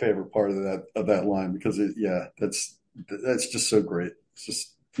 That's my favorite part of that line, because that's just so great. It's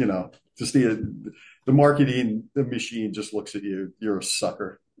just, just the marketing, the machine just looks at you. You're a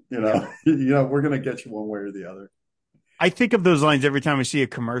sucker. We're going to get you one way or the other. I think of those lines every time I see a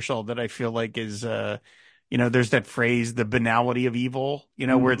commercial that I feel like is, there's that phrase, the banality of evil,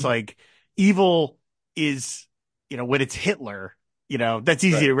 where it's like evil is, when it's Hitler, that's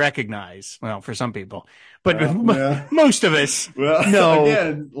easy to recognize. Well, for some people, but most of us, no.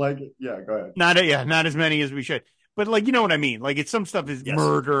 Again, go ahead. Not as many as we should. But you know what I mean? It's some stuff is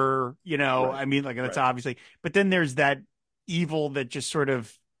murder, right. I mean, that's obviously, but then there's that evil that just sort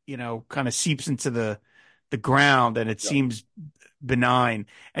of, kind of seeps into the ground, and it seems benign.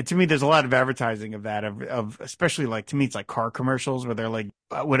 And to me, there's a lot of advertising of that, of especially to me, it's like car commercials where they're like,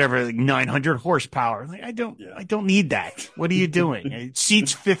 whatever, 900 horsepower. I don't need that. What are you doing? It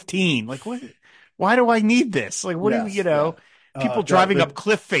seats 15. What? Why do I need this? What do you, people driving up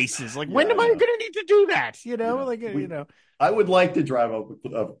cliff faces. When am I going to need to do that? I would like to drive up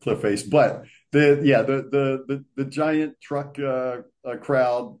a cliff face, but the giant truck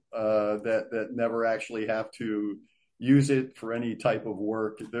crowd that never actually have to use it for any type of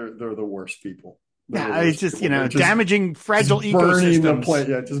work, they're the worst people. It's just damaging fragile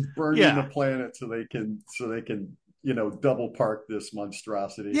ecosystems. Just burning the planet so they can double park this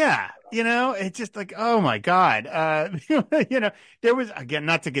monstrosity. It's just oh my God. There was, again,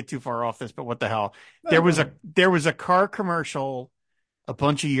 not to get too far off this, but what the hell? There was a car commercial a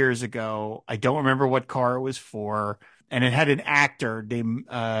bunch of years ago. I don't remember what car it was for. And it had an actor named,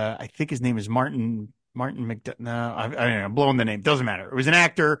 I think his name is Martin McDonough. No, I don't know, I'm blowing the name. Doesn't matter. It was an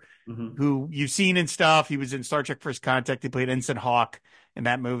actor who you've seen in stuff. He was in Star Trek First Contact. He played Ensign Hawk in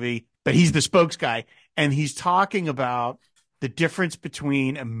that movie, but he's the spokes guy. And he's talking about the difference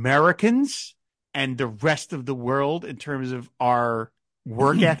between Americans and the rest of the world in terms of our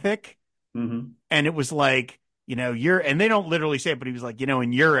work ethic. And it was and they don't literally say it, but he was like,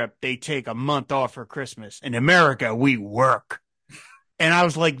 in Europe, they take a month off for Christmas. In America, we work. And I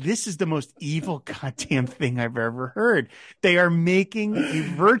was like, this is the most evil goddamn thing I've ever heard. They are making a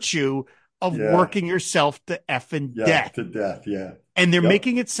virtue of working yourself to effing death. To death, yeah. And they're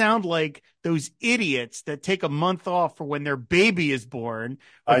making it sound like those idiots that take a month off for when their baby is born,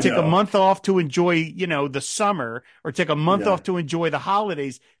 or take a month off to enjoy, the summer, or take a month off to enjoy the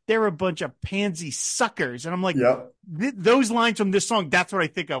holidays. They're a bunch of pansy suckers. And I'm like, those lines from this song, that's what I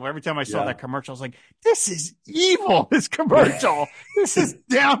think of every time I saw that commercial. I was like, this is evil, this commercial. This is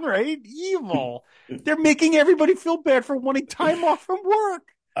downright evil. They're making everybody feel bad for wanting time off from work.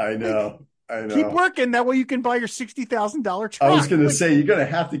 I know. Keep working. That way you can buy your $60,000 truck. I was going to say, you're going to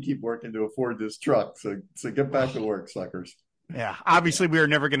have to keep working to afford this truck. So get back to work, suckers. Yeah. Obviously, we are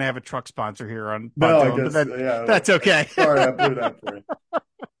never going to have a truck sponsor here on that's okay. Sorry, I blew that for you.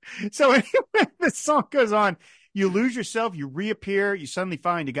 So anyway, the song goes on. You lose yourself. You reappear. You suddenly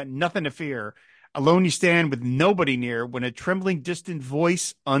find you got nothing to fear. Alone you stand with nobody near, when a trembling, distant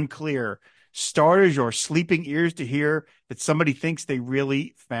voice unclear startles your sleeping ears to hear that somebody thinks they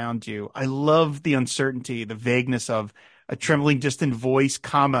really found you. I love the uncertainty, the vagueness of a trembling, distant voice,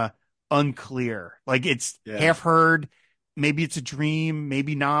 unclear. It's half heard. Maybe it's a dream,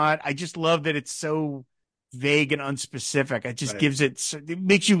 maybe not. I just love that it's so vague and unspecific. It just gives it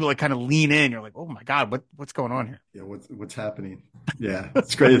makes you kind of lean in. You're like, oh my God, what's going on here? Yeah, what's happening? Yeah,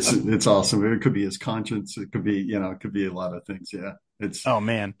 it's great. It's awesome. It could be his conscience. It could be, it could be a lot of things. Yeah. Oh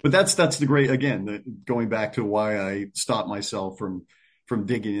man. But that's the great, again, going back to why I stopped myself from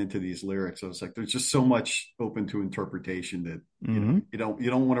digging into these lyrics. I was like, there's just so much open to interpretation that you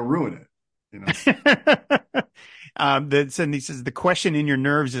don't want to ruin it. He says the question in your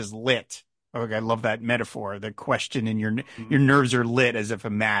nerves is lit. Okay, I love that metaphor. The question in your nerves are lit as if a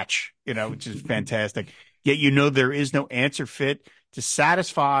match, which is fantastic. Yet there is no answer fit to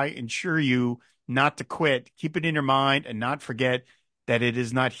satisfy, ensure you not to quit. Keep it in your mind and not forget that it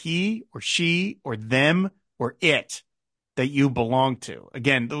is not he or she or them or it that you belong to.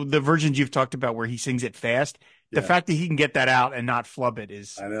 Again, the versions you've talked about where he sings it fast, the fact that he can get that out and not flub it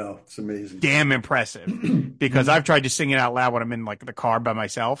is, I know, it's amazing, damn impressive. Because I've tried to sing it out loud when I'm in the car by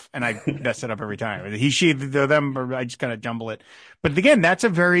myself, and I mess it up every time. He, she, them, or I just kind of jumble it. But again, that's a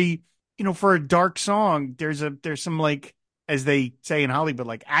very for a dark song, there's some, like, as they say in Hollywood,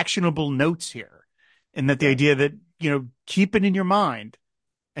 like actionable notes here. And that the idea that, keep it in your mind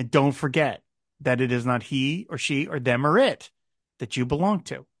and don't forget that it is not he or she or them or it that you belong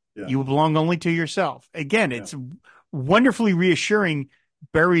to. Yeah. You belong only to yourself. Again, it's wonderfully reassuring,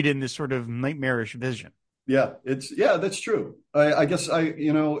 buried in this sort of nightmarish vision. Yeah, that's true. I guess I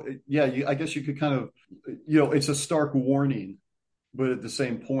guess you could kind of, it's a stark warning, but at the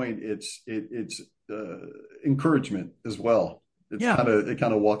same point, it's encouragement as well. It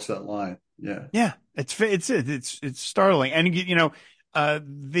kind of walks that line. Yeah. Yeah. It's startling. And,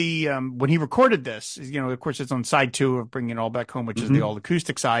 when he recorded this, of course, it's on side 2 of Bringing It All Back Home, which is the all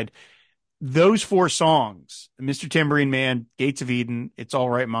acoustic side. Those 4 songs, Mr. Tambourine Man, Gates of Eden, It's All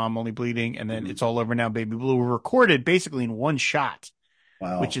Right, Mom, Only Bleeding, and then It's All Over Now, Baby Blue, were recorded basically in one shot.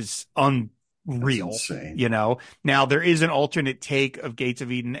 Wow. Which is unreal. That's insane. Now there is an alternate take of Gates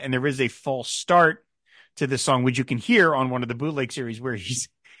of Eden, and there is a false start to this song, which you can hear on one of the bootleg series, where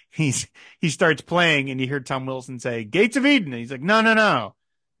he starts playing and you hear Tom Wilson say Gates of Eden, and he's like, no,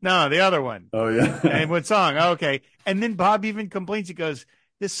 the other one. Oh yeah. And what song? Okay. And then Bob even complains. He goes,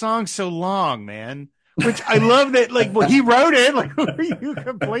 this song's so long, man. Which I love that, like, he wrote it. Like, who are you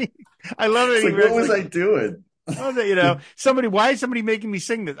complaining? I love it. Like, what was I doing? Why is somebody making me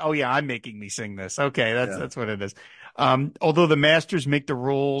sing this? Oh yeah, I'm making me sing this. Okay, that's what it is. Although the masters make the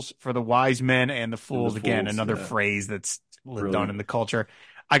rules for the wise men and the fools, again, another phrase that's lived on in the culture.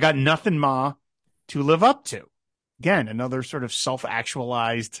 I got nothing, Ma, to live up to. Again, another sort of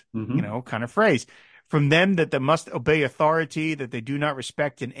self-actualized, kind of phrase. From them that they must obey authority, that they do not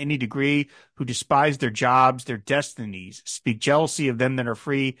respect in any degree, who despise their jobs, their destinies, speak jealousy of them that are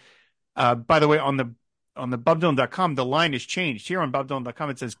free. By the way, on the BobDylan.com, the line is changed. Here on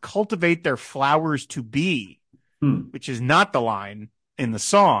BobDylan.com, it says, cultivate their flowers to be, which is not the line in the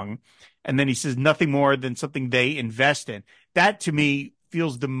song. And then he says nothing more than something they invest in. That, to me,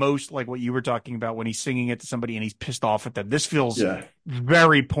 feels the most like what you were talking about when he's singing it to somebody and he's pissed off at them. This feels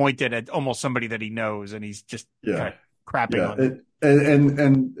very pointed at almost somebody that he knows, and he's just kind of crapping on it.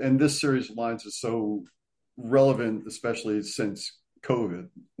 And this series of lines is so relevant, especially since COVID,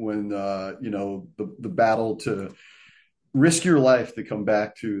 when the battle to risk your life to come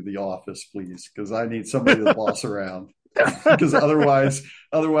back to the office, please, because I need somebody to boss around. Because otherwise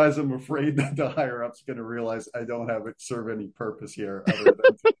I'm afraid that the higher up's going to realize I don't serve any purpose here other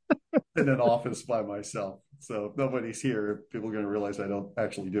than in an office by myself. So if nobody's here, people are going to realize I don't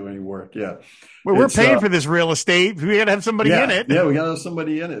actually do any work. Yeah. Well, we're paying for this real estate. We got to have somebody in it. Yeah, we got to have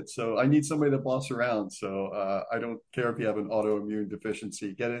somebody in it. So I need somebody to boss around. So I don't care if you have an autoimmune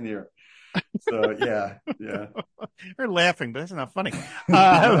deficiency. Get in here. So yeah. We're laughing, but that's not funny.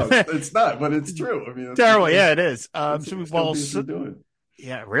 No, it's not, but it's true. I mean, terrible. Yeah, it is.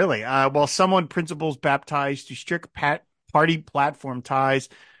 Yeah, really. While someone principals baptized to strict party platform ties,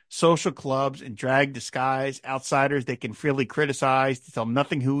 social clubs and drag disguise, outsiders they can freely criticize, to tell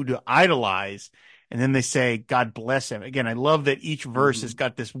nothing who to idolize, and then they say, "God bless him." Again, I love that each verse has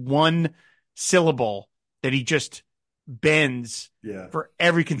got this one syllable that he just bends for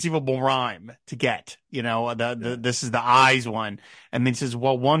every conceivable rhyme to get. This is the eyes one, and then he says,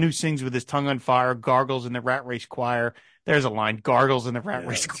 well, one who sings with his tongue on fire gargles in the rat race choir. There's a line, gargles in the rat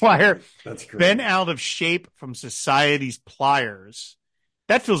race choir. That's great. Been out of shape from society's pliers.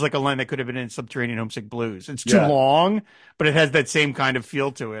 That feels like a line that could have been in Subterranean Homesick Blues. It's too long, but it has that same kind of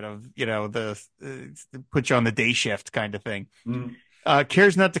feel to it of, the put you on the day shift kind of thing.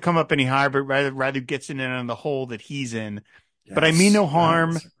 Cares not to come up any higher, but rather gets in on the hole that he's in. Yes. But I mean no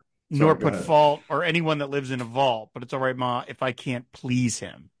harm, nor put fault, or anyone that lives in a vault. But it's all right, Ma, if I can't please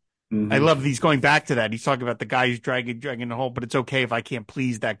him. I love these going back to that. He's talking about the guy who's dragging the hole, but it's okay if I can't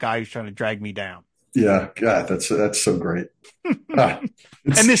please that guy who's trying to drag me down. Yeah, God, that's so great. And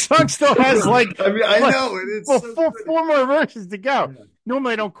this song still has I know it's four more verses to go. Yeah.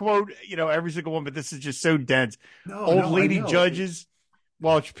 Normally I don't quote, every single one, but this is just so dense. Old lady judges,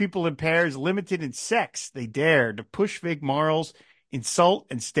 while people in pairs limited in sex, they dare to push fake morals, insult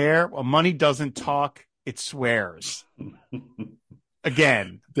and stare. While money doesn't talk, it swears.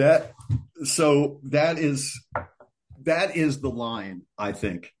 Again, that is the line, I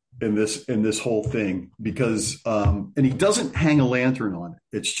think, in this whole thing, because and he doesn't hang a lantern on it.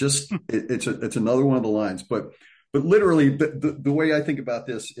 It's just it's another one of the lines, but literally the way I think about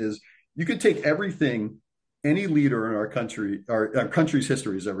this is you could take everything any leader in our country, our country's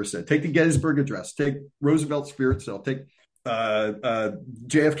history has ever said. Take the Gettysburg Address, take Roosevelt's Spirit Cell, take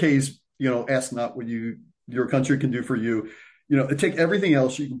JFK's ask not what your country can do for you. Take everything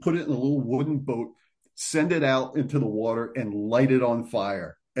else, you can put it in a little wooden boat, send it out into the water and light it on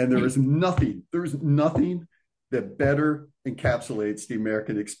fire. And there's nothing that better encapsulates the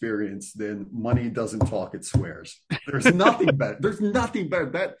American experience than money doesn't talk, it swears. There's nothing better. There's nothing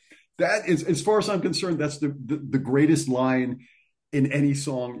better. That is, as far as I'm concerned, that's the greatest line in any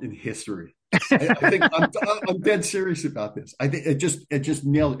song in history. I think I'm dead serious about this. I think it just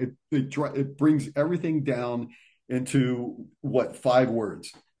nailed it. It brings everything down into 5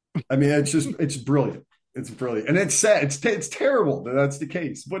 words. I mean, it's brilliant. It's brilliant. And it's sad. It's terrible that that's the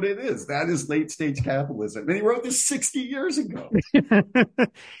case, but it is. That is late stage capitalism. And he wrote this 60 years ago.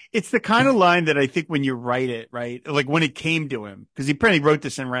 It's the kind of line that I think when you write it, right? Like when it came to him, because he apparently wrote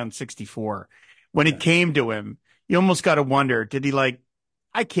this in around 64. When it came to him, you almost got to wonder, did he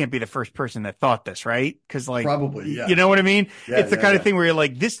I can't be the first person that thought this, right? Because probably, yeah. You know what I mean? Yeah, it's the kind of thing where you're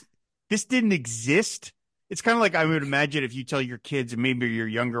like, this didn't exist. It's kind of like I would imagine if you tell your kids and maybe your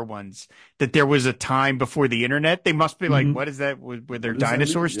younger ones that there was a time before the internet, they must be like, what is that? Were there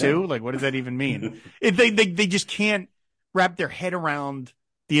dinosaurs too? Like, what does that even mean? They just can't wrap their head around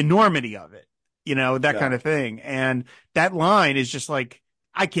the enormity of it, that kind of thing. And that line is just like,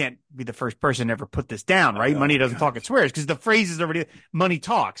 I can't be the first person to ever put this down, right? Money doesn't talk, it swears, because the phrase is already money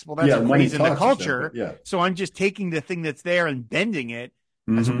talks. Well, that's a phrase in the culture. Yeah. So I'm just taking the thing that's there and bending it.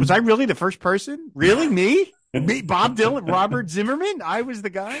 Was I really the first person? Really? Me, Bob Dylan, Robert Zimmerman? I was the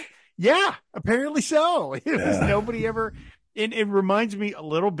guy? Yeah, apparently so. It was nobody ever. It reminds me a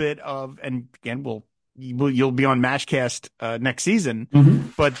little bit of, and again, you'll be on MASHcast next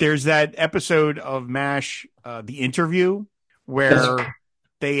season, but there's that episode of MASH, The Interview, where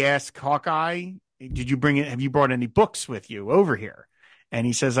they ask Hawkeye, have you brought any books with you over here? And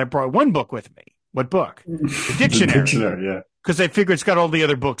he says, I brought one book with me. What book? The dictionary. The dictionary, yeah. Because I figure it's got all the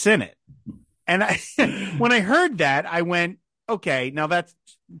other books in it. And when I heard that, I went, okay, now that's,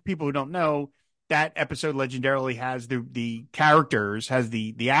 people who don't know, that episode legendarily has the characters, has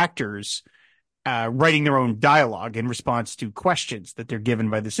the actors writing their own dialogue in response to questions that they're given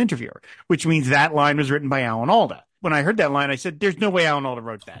by this interviewer, which means that line was written by Alan Alda. When I heard that line, I said, there's no way Alan Alda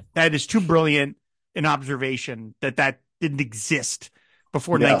wrote that. That is too brilliant an observation that didn't exist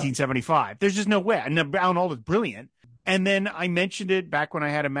before 1975. There's just no way. And Alan Alda's brilliant. And then I mentioned it back when I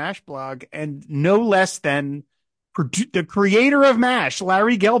had a MASH blog, and no less than the creator of MASH,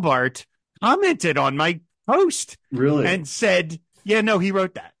 Larry Gelbart, commented on my post. Really? And said, yeah, no, he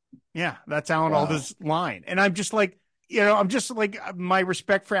wrote that. Yeah, that's Alan Alda's line. And I'm just like, my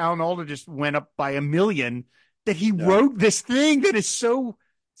respect for Alan Alda just went up by a million, that he wrote this thing that is so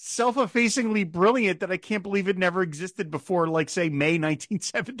self-effacingly brilliant that I can't believe it never existed before, like, say, May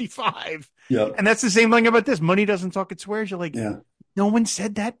 1975. Yeah. And that's the same thing about this. Money doesn't talk, it swears. You're like, no one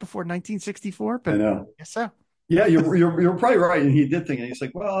said that before 1964, but I know. Yes, so. Yeah, you're probably right. And he did think, and he's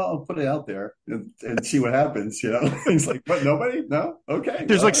like, well, I'll put it out there and see what happens. He's like, but nobody? No? Okay.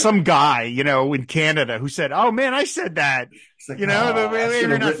 There's some guy, in Canada who said, oh man, I said that. Like, they're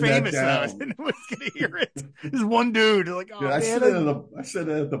not famous enough. No one's going to hear it. There's one dude like, oh man. I said it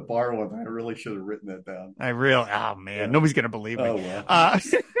at the bar one. I really should have written that down. Nobody's going to believe me. Oh,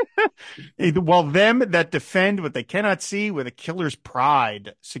 well. While them that defend what they cannot see with a killer's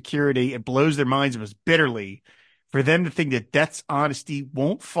pride, security, it blows their minds most bitterly. For them to think that death's honesty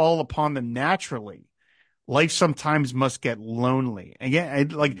won't fall upon them naturally. Life sometimes must get lonely.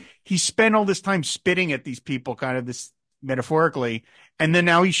 Again, he spent all this time spitting at these people, kind of this metaphorically, and then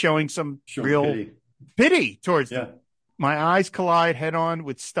now he's showing some real pity towards them. My eyes collide head on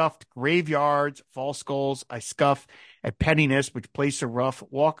with stuffed graveyards, false skulls. I scuff at pettiness, which plays so rough.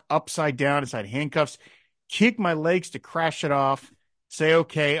 Walk upside down inside handcuffs. Kick my legs to crash it off. Say,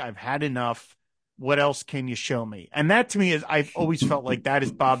 okay, I've had enough. What else can you show me? And that to me is, I've always felt like that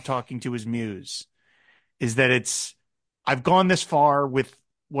is Bob talking to his muse, is that I've gone this far with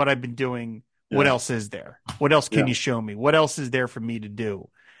what I've been doing. What else is there? What else can you show me? What else is there for me to do?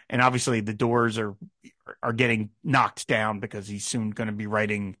 And obviously the doors are getting knocked down because he's soon going to be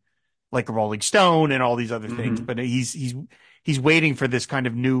writing like a Rolling Stone and all these other things. But he's waiting for this kind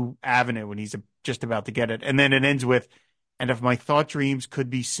of new avenue, and he's just about to get it. And then it ends with, and if my thought dreams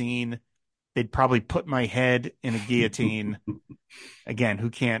could be seen, they'd probably put my head in a guillotine. Again, who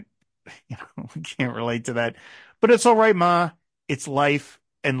can't relate to that? But it's all right, Ma. It's life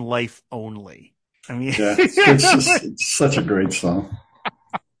and life only. I mean, it's such a great song.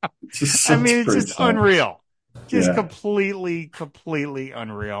 It's just unreal. Just completely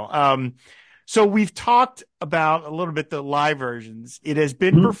unreal. So we've talked about a little bit the live versions. It has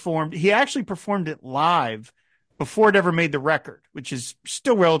been performed. He actually performed it live before it ever made the record, which is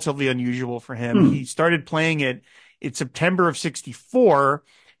still relatively unusual for him. He started playing it in September of 64.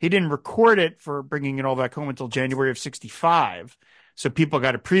 He didn't record it for Bringing It All Back Home until January of 65. So people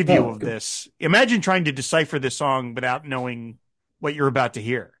got a preview of this. Imagine trying to decipher this song without knowing what you're about to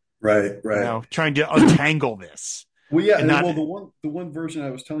hear. Right. Trying to untangle this. Well, yeah. The one version I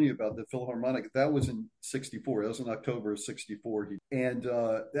was telling you about, the Philharmonic, that was in '64. That was in October of '64. And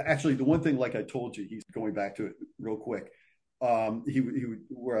actually, the one thing, like I told you, he's going back to it real quick. He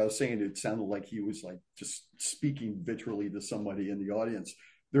where I was saying it sounded like he was like just speaking vitrally to somebody in the audience.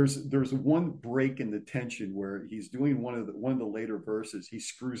 There's one break in the tension where he's doing one of the later verses. He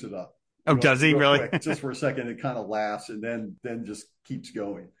screws it up. Oh, does he really? Quick, just for a second, it kind of laughs and then just keeps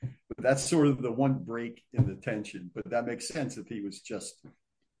going. But that's sort of the one break in the tension. But that makes sense if he was just,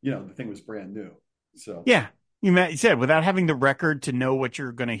 the thing was brand new. So yeah, you said without having the record to know what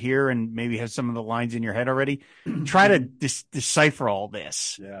you're going to hear and maybe have some of the lines in your head already, try to decipher all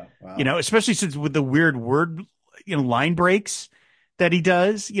this. Yeah, wow. Especially since with the weird word, line breaks that he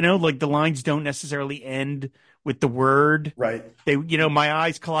does. Like the lines don't necessarily end with the word. Right. They, my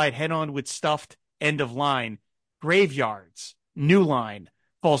eyes collide head on with stuffed, end of line, graveyards, new line,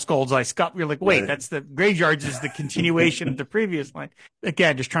 false gold's eye, Scott. You're like, wait, right. That's the graveyards is the continuation of the previous line.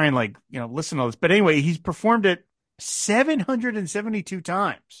 Again, just try and listen to this. But anyway, he's performed it 772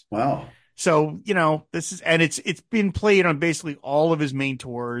 times. Wow. So, this is, and it's been played on basically all of his main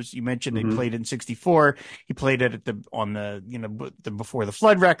tours. You mentioned he played it in '64. He played it on the Before the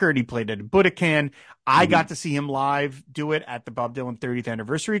Flood record. He played it at Budokan. I got to see him live do it at the Bob Dylan 30th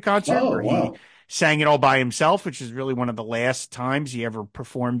anniversary concert where he sang it all by himself, which is really one of the last times he ever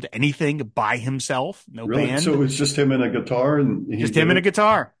performed anything by himself. No band. So it's just him and a guitar and just him and a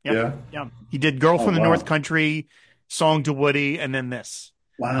guitar. Yep. Yeah. He did Girl from the North Country, Song to Woody, and then this.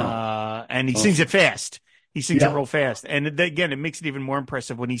 Wow. And he sings it fast. He sings it real fast. And again, it makes it even more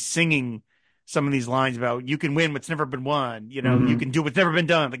impressive when he's singing some of these lines about you can win what's never been won. You can do what's never been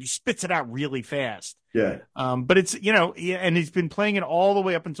done. Like he spits it out really fast. Yeah. But it's, and he's been playing it all the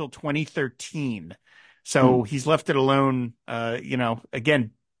way up until 2013. So he's left it alone.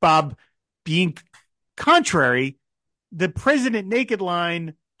 Again, Bob being contrary, the President Naked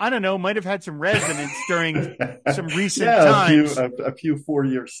line, I don't know, might have had some resonance during some recent times. A few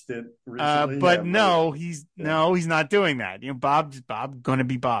 4-year stint recently. But he's not doing that. Bob's going to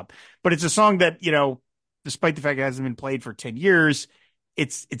be Bob. But it's a song that, despite the fact it hasn't been played for 10 years,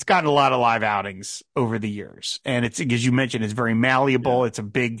 it's gotten a lot of live outings over the years. And it's, as you mentioned, it's very malleable. Yeah. It's a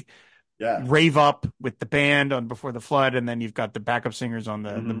big rave up with the band on Before the Flood. And then you've got the backup singers on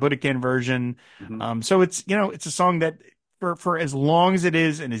the Budokan version. So it's, it's a song that, for as long as it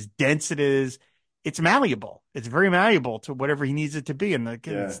is and as dense it is, it's malleable. It's very malleable to whatever he needs it to be. And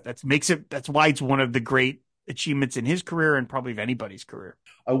that's why it's one of the great achievements in his career and probably of anybody's career.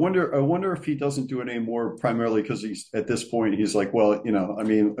 I wonder if he doesn't do it anymore, primarily because he's at this point, he's like, well,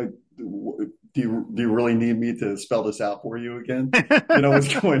 do you really need me to spell this out for you again?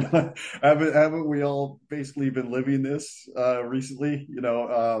 What's going on? Haven't we all basically been living this recently?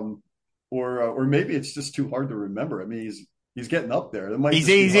 Or maybe it's just too hard to remember. I mean, he's getting up there. He's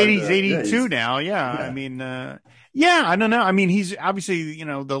 82 now. Yeah. I mean, I don't know. I mean, he's obviously,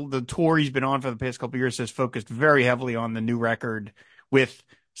 the tour he's been on for the past couple of years has focused very heavily on the new record with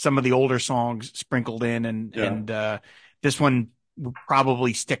some of the older songs sprinkled in. And this one will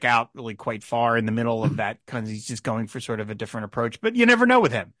probably stick out really quite far in the middle of that because he's just going for sort of a different approach. But you never know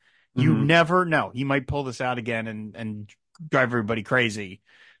with him. You never know. He might pull this out again and drive everybody crazy.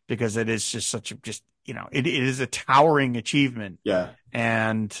 Because it is just it is a towering achievement. Yeah.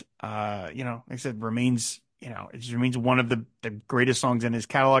 And, like I said, it remains one of the greatest songs in his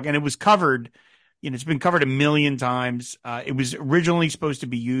catalog. And it was covered, it's been covered a million times. It was originally supposed to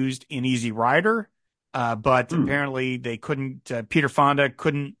be used in Easy Rider, but apparently they couldn't, Peter Fonda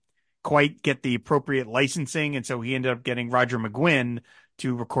couldn't quite get the appropriate licensing. And so he ended up getting Roger McGuinn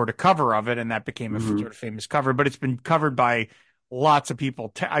to record a cover of it. And that became a sort of famous cover, but it's been covered by lots of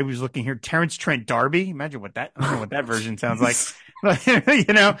people. I was looking here. Terrence Trent D'Arby. Imagine I don't know what that version sounds like.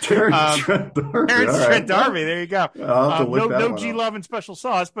 Terrence Trent D'Arby. Terrence Trent D'Arby. There you go. No G up. Love and Special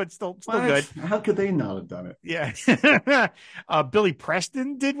Sauce, but still good. How could they not have done it? Yeah. Billy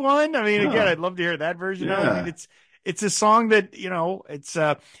Preston did one. I mean, again, I'd love to hear that version. Yeah. I mean, it's a song that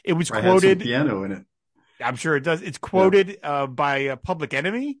it was quoted. Has some piano in it. I'm sure it does. It's quoted by Public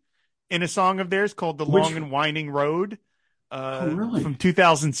Enemy in a song of theirs called "The Long and Winding Road." Really? From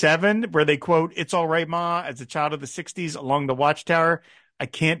 2007, where they quote, "It's all right, Ma, as a child of the 60s along the Watchtower, I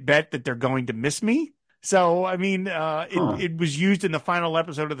can't bet that they're going to miss me." So, I mean, it was used in the final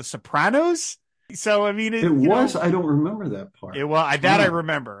episode of The Sopranos. So, I mean, it was. I don't remember that part. I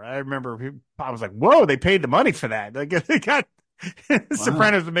remember. I was like, whoa, they paid the money for that. Like, they got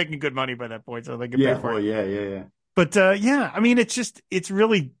Sopranos were making good money by that point, so they could pay for it. Yeah. But yeah, I mean, it's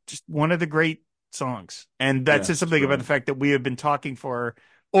really just one of the great songs. And that says something about the fact that we have been talking for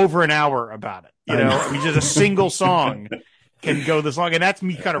over an hour about it. I mean, just a single song can go this long. And that's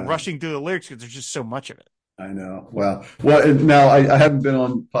me kind of rushing through the lyrics because there's just so much of it. I know. Wow. Well, now I haven't been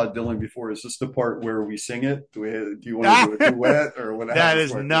on Pod Dylan before. Is this the part where we sing it? Do you want to do a duet or what? That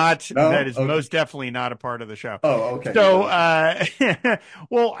is not. No? That is most definitely not a part of the show. Oh, okay. So,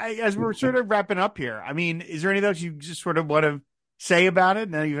 well, as we're sort of wrapping up here, I mean, is there anything else you just sort of want to say about it?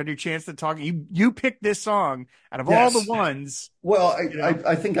 Now you've had your chance to talk. You picked this song out of all the ones. Well,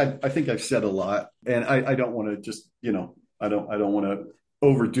 I think I've said a lot, and I don't want to just I don't want to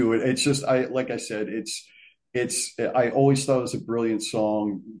overdo it. It's just like I said, I always thought it was a brilliant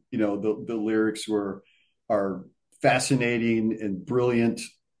song. The lyrics are fascinating and brilliant.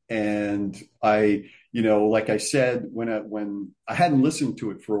 And like I said, when I hadn't listened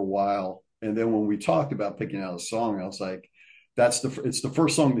to it for a while, and then when we talked about picking out a song, I was like, it's the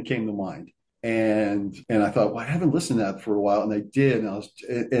first song that came to mind. And I thought, well, I haven't listened to that for a while. And I did.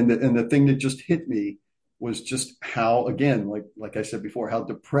 And the thing that just hit me was just how, again, like I said before, how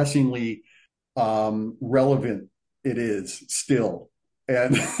depressingly relevant it is still.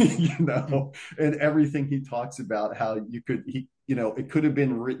 And and everything he talks about, how it could have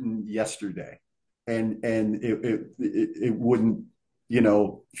been written yesterday, and it wouldn't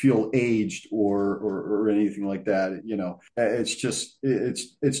feel aged or anything like that.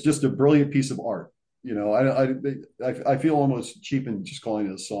 It's just a brilliant piece of art. I feel almost cheap in just calling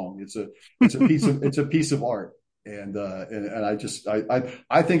it a song. It's a piece of art. And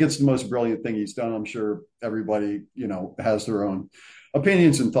I think it's the most brilliant thing he's done. I'm sure everybody, has their own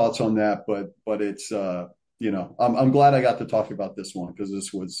opinions and thoughts on that, but it's, I'm glad I got to talk about this one because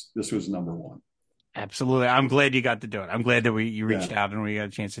this was number one. Absolutely. I'm glad you got to do it. I'm glad that you reached out and we got a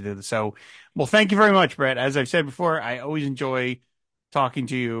chance to do this. So, well, thank you very much, Brett. As I've said before, I always enjoy talking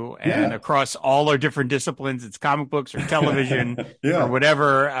to you and across all our different disciplines. It's comic books or television or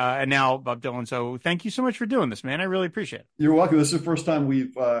whatever. And now Bob Dylan. So thank you so much for doing this, man. I really appreciate it. You're welcome. This is the first time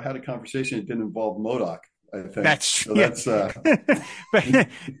we've had a conversation that didn't involve MODOK. I think that's true. So but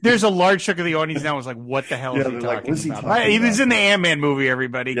there's a large chunk of the audience now was like, what the hell is he talking about? He was in the Ant-Man movie,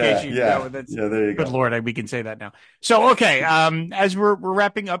 everybody. There you go. Good Lord, we can say that now. So, okay. As we're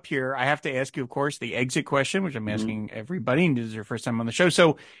wrapping up here, I have to ask you, of course, the exit question, which I'm asking everybody, and this is your first time on the show.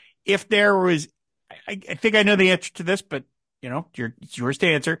 So if there was, I think I know the answer to this, but it's yours to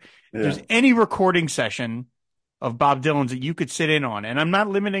answer. If there's any recording session of Bob Dylan's that you could sit in on, and I'm not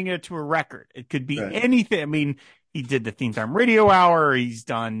limiting it to a record. It could be anything. I mean, he did the Theme Time Radio Hour. He's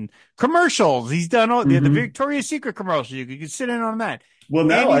done commercials. He's done all the Victoria's Secret commercials. You could sit in on that. Well,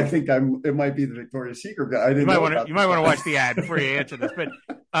 now I think it might be the Victoria's Secret guy. You might want to watch the ad before you answer this.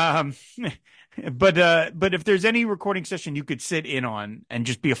 But if there's any recording session you could sit in on and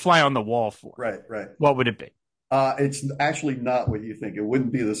just be a fly on the wall for, right, what would it be? It's actually not what you think. It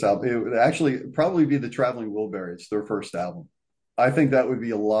wouldn't be this album. It would actually probably be the Traveling Wilburys, their first album. I think that would be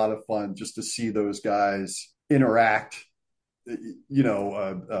a lot of fun just to see those guys interact.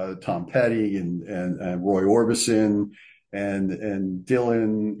 Tom Petty and Roy Orbison and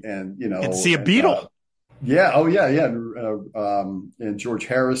Dylan and see a Beatle. And George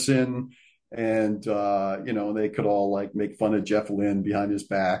Harrison. And they could all make fun of Jeff Lynne behind his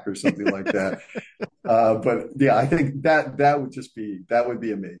back or something like that. But I think that would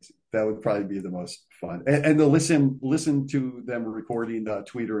be amazing. That would probably be the most fun. And to listen to them recording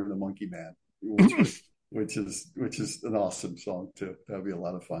Tweeter and the Monkey Man, which is an awesome song too. That would be a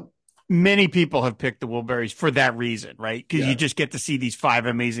lot of fun. Many people have picked the Wilburys for that reason, right? Because you just get to see these five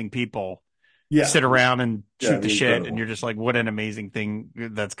amazing people sit around and shoot the shit, incredible. And you're just like, what an amazing thing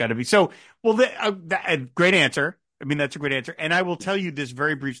that's got to be. So, well, great answer. I mean, that's a great answer. And I will tell you this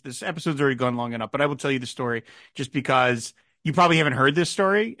very brief. This episode's already gone long enough, but I will tell you the story just because you probably haven't heard this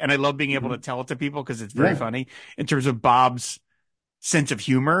story, and I love being able to tell it to people because it's very funny in terms of Bob's sense of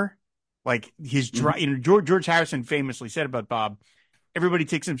humor. Like his George Harrison famously said about Bob, everybody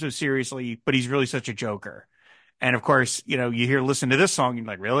takes him so seriously, but he's really such a joker. And of course, you listen to this song, you're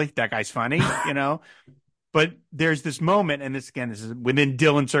like, really? That guy's funny, But there's this moment, and this is within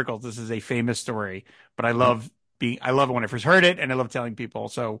Dylan circles. This is a famous story, but I love it when I first heard it, and I love telling people.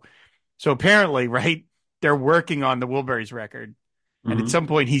 So apparently, right, they're working on the Wilburys record, and at some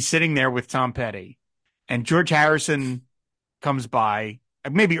point he's sitting there with Tom Petty, and George Harrison comes by.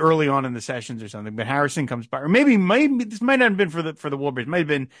 Maybe early on in the sessions or something, but Harrison comes by, or maybe this might not have been for the Wilburys. It might have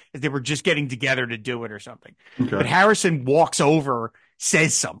been if they were just getting together to do it or something. Okay. But Harrison walks over,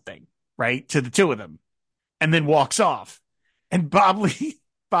 says something, right, to the two of them, and then walks off. And Bob leans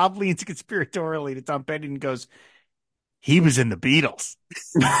conspiratorially to Tom Petty and goes, He was in the Beatles.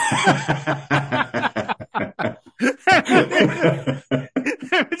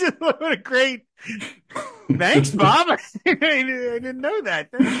 What a great. Thanks, Bob. I didn't know that.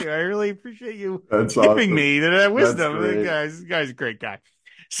 Thank you. I really appreciate you giving me that wisdom. This guy's a great guy.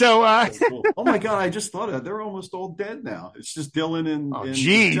 So, cool. Oh my God! I just thought of it. They're almost all dead now. It's just Dylan and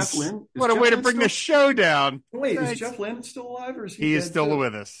Jeff Lynne. What a way to bring the show down. Wait, is Jeff Lynne still alive, or is he? He is still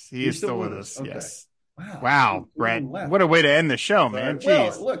with us. He is still with us. Okay. Yes. Wow, Brett. What a way to end the show, man.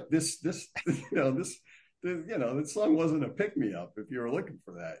 Jeez. Well, look, this song wasn't a pick me up. If you were looking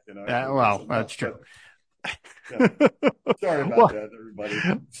for that, that's true. Sorry about that, everybody.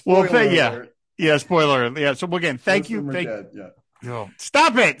 Spoiler alert. Yeah. So again, thank you.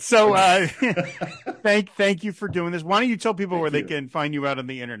 Stop it. So thank you for doing this. Why don't you tell people where they can find you out on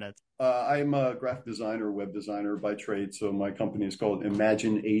the internet? I'm a graphic designer, web designer by trade. So my company is called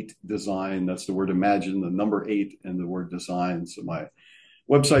Imagine 8 Design. That's the word imagine, the number 8, and the word design. So my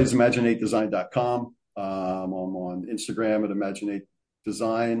website is imagine8design.com. I'm on Instagram at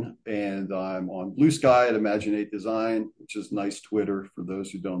Imagine8Design, and I'm on Blue Sky at Imagine8Design, which is nice Twitter for those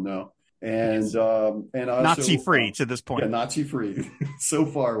who don't know. And also, Nazi free to this point. Yeah, Nazi free. So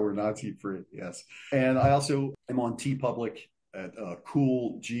far, we're Nazi free. Yes. And I also am on TeePublic at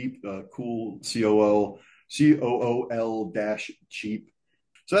Cool Jeep, Cool COOL -Jeep.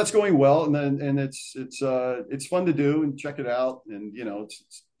 So that's going well, and it's fun to do, and check it out. And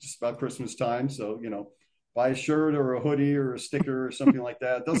it's just about Christmas time, so buy a shirt or a hoodie or a sticker or something like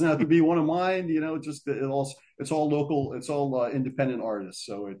that. It doesn't have to be one of mine, it's all local, it's all independent artists.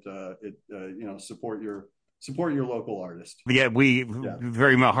 So support your local artist. Yeah, we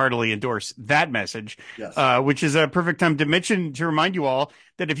very heartily endorse that message. Yes. Which is a perfect time to remind you all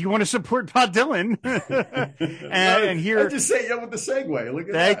that if you want to support Bob Dylan, and hear, I just say with the segue. Look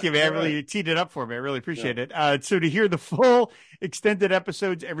at thank you, man. Really teed it up for me. I really appreciate it. So to hear the full extended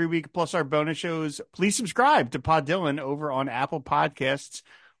episodes every week plus our bonus shows, please subscribe to Pod Dylan over on Apple Podcasts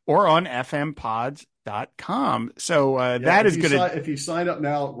or on fmpods.com. So that is good. If you sign up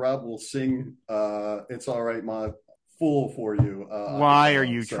now, Rob will sing It's All Right, Ma, full for you. Why are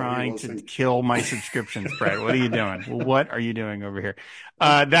you trying to kill my subscriptions, Brett? What are you doing? What are you doing over here?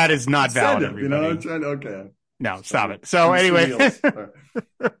 That is not valid, everybody. Okay. No, stop it. So anyway,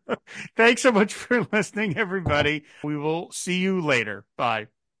 thanks so much for listening, everybody. We will see you later. Bye.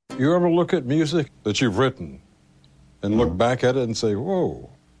 You ever look at music that you've written and look back at it and say,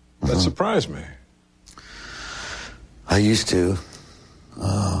 whoa, that surprised me? I used to.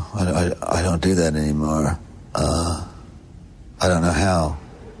 I don't do that anymore. I don't know how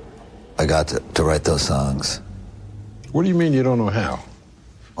I got to write those songs. What do you mean you don't know how?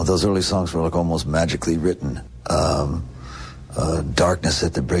 Well, those early songs were like almost magically written. Darkness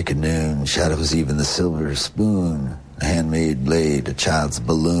at the break of noon, shadows even the silver spoon, a handmade blade, a child's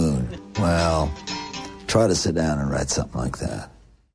balloon. Well, try to sit down and write something like that.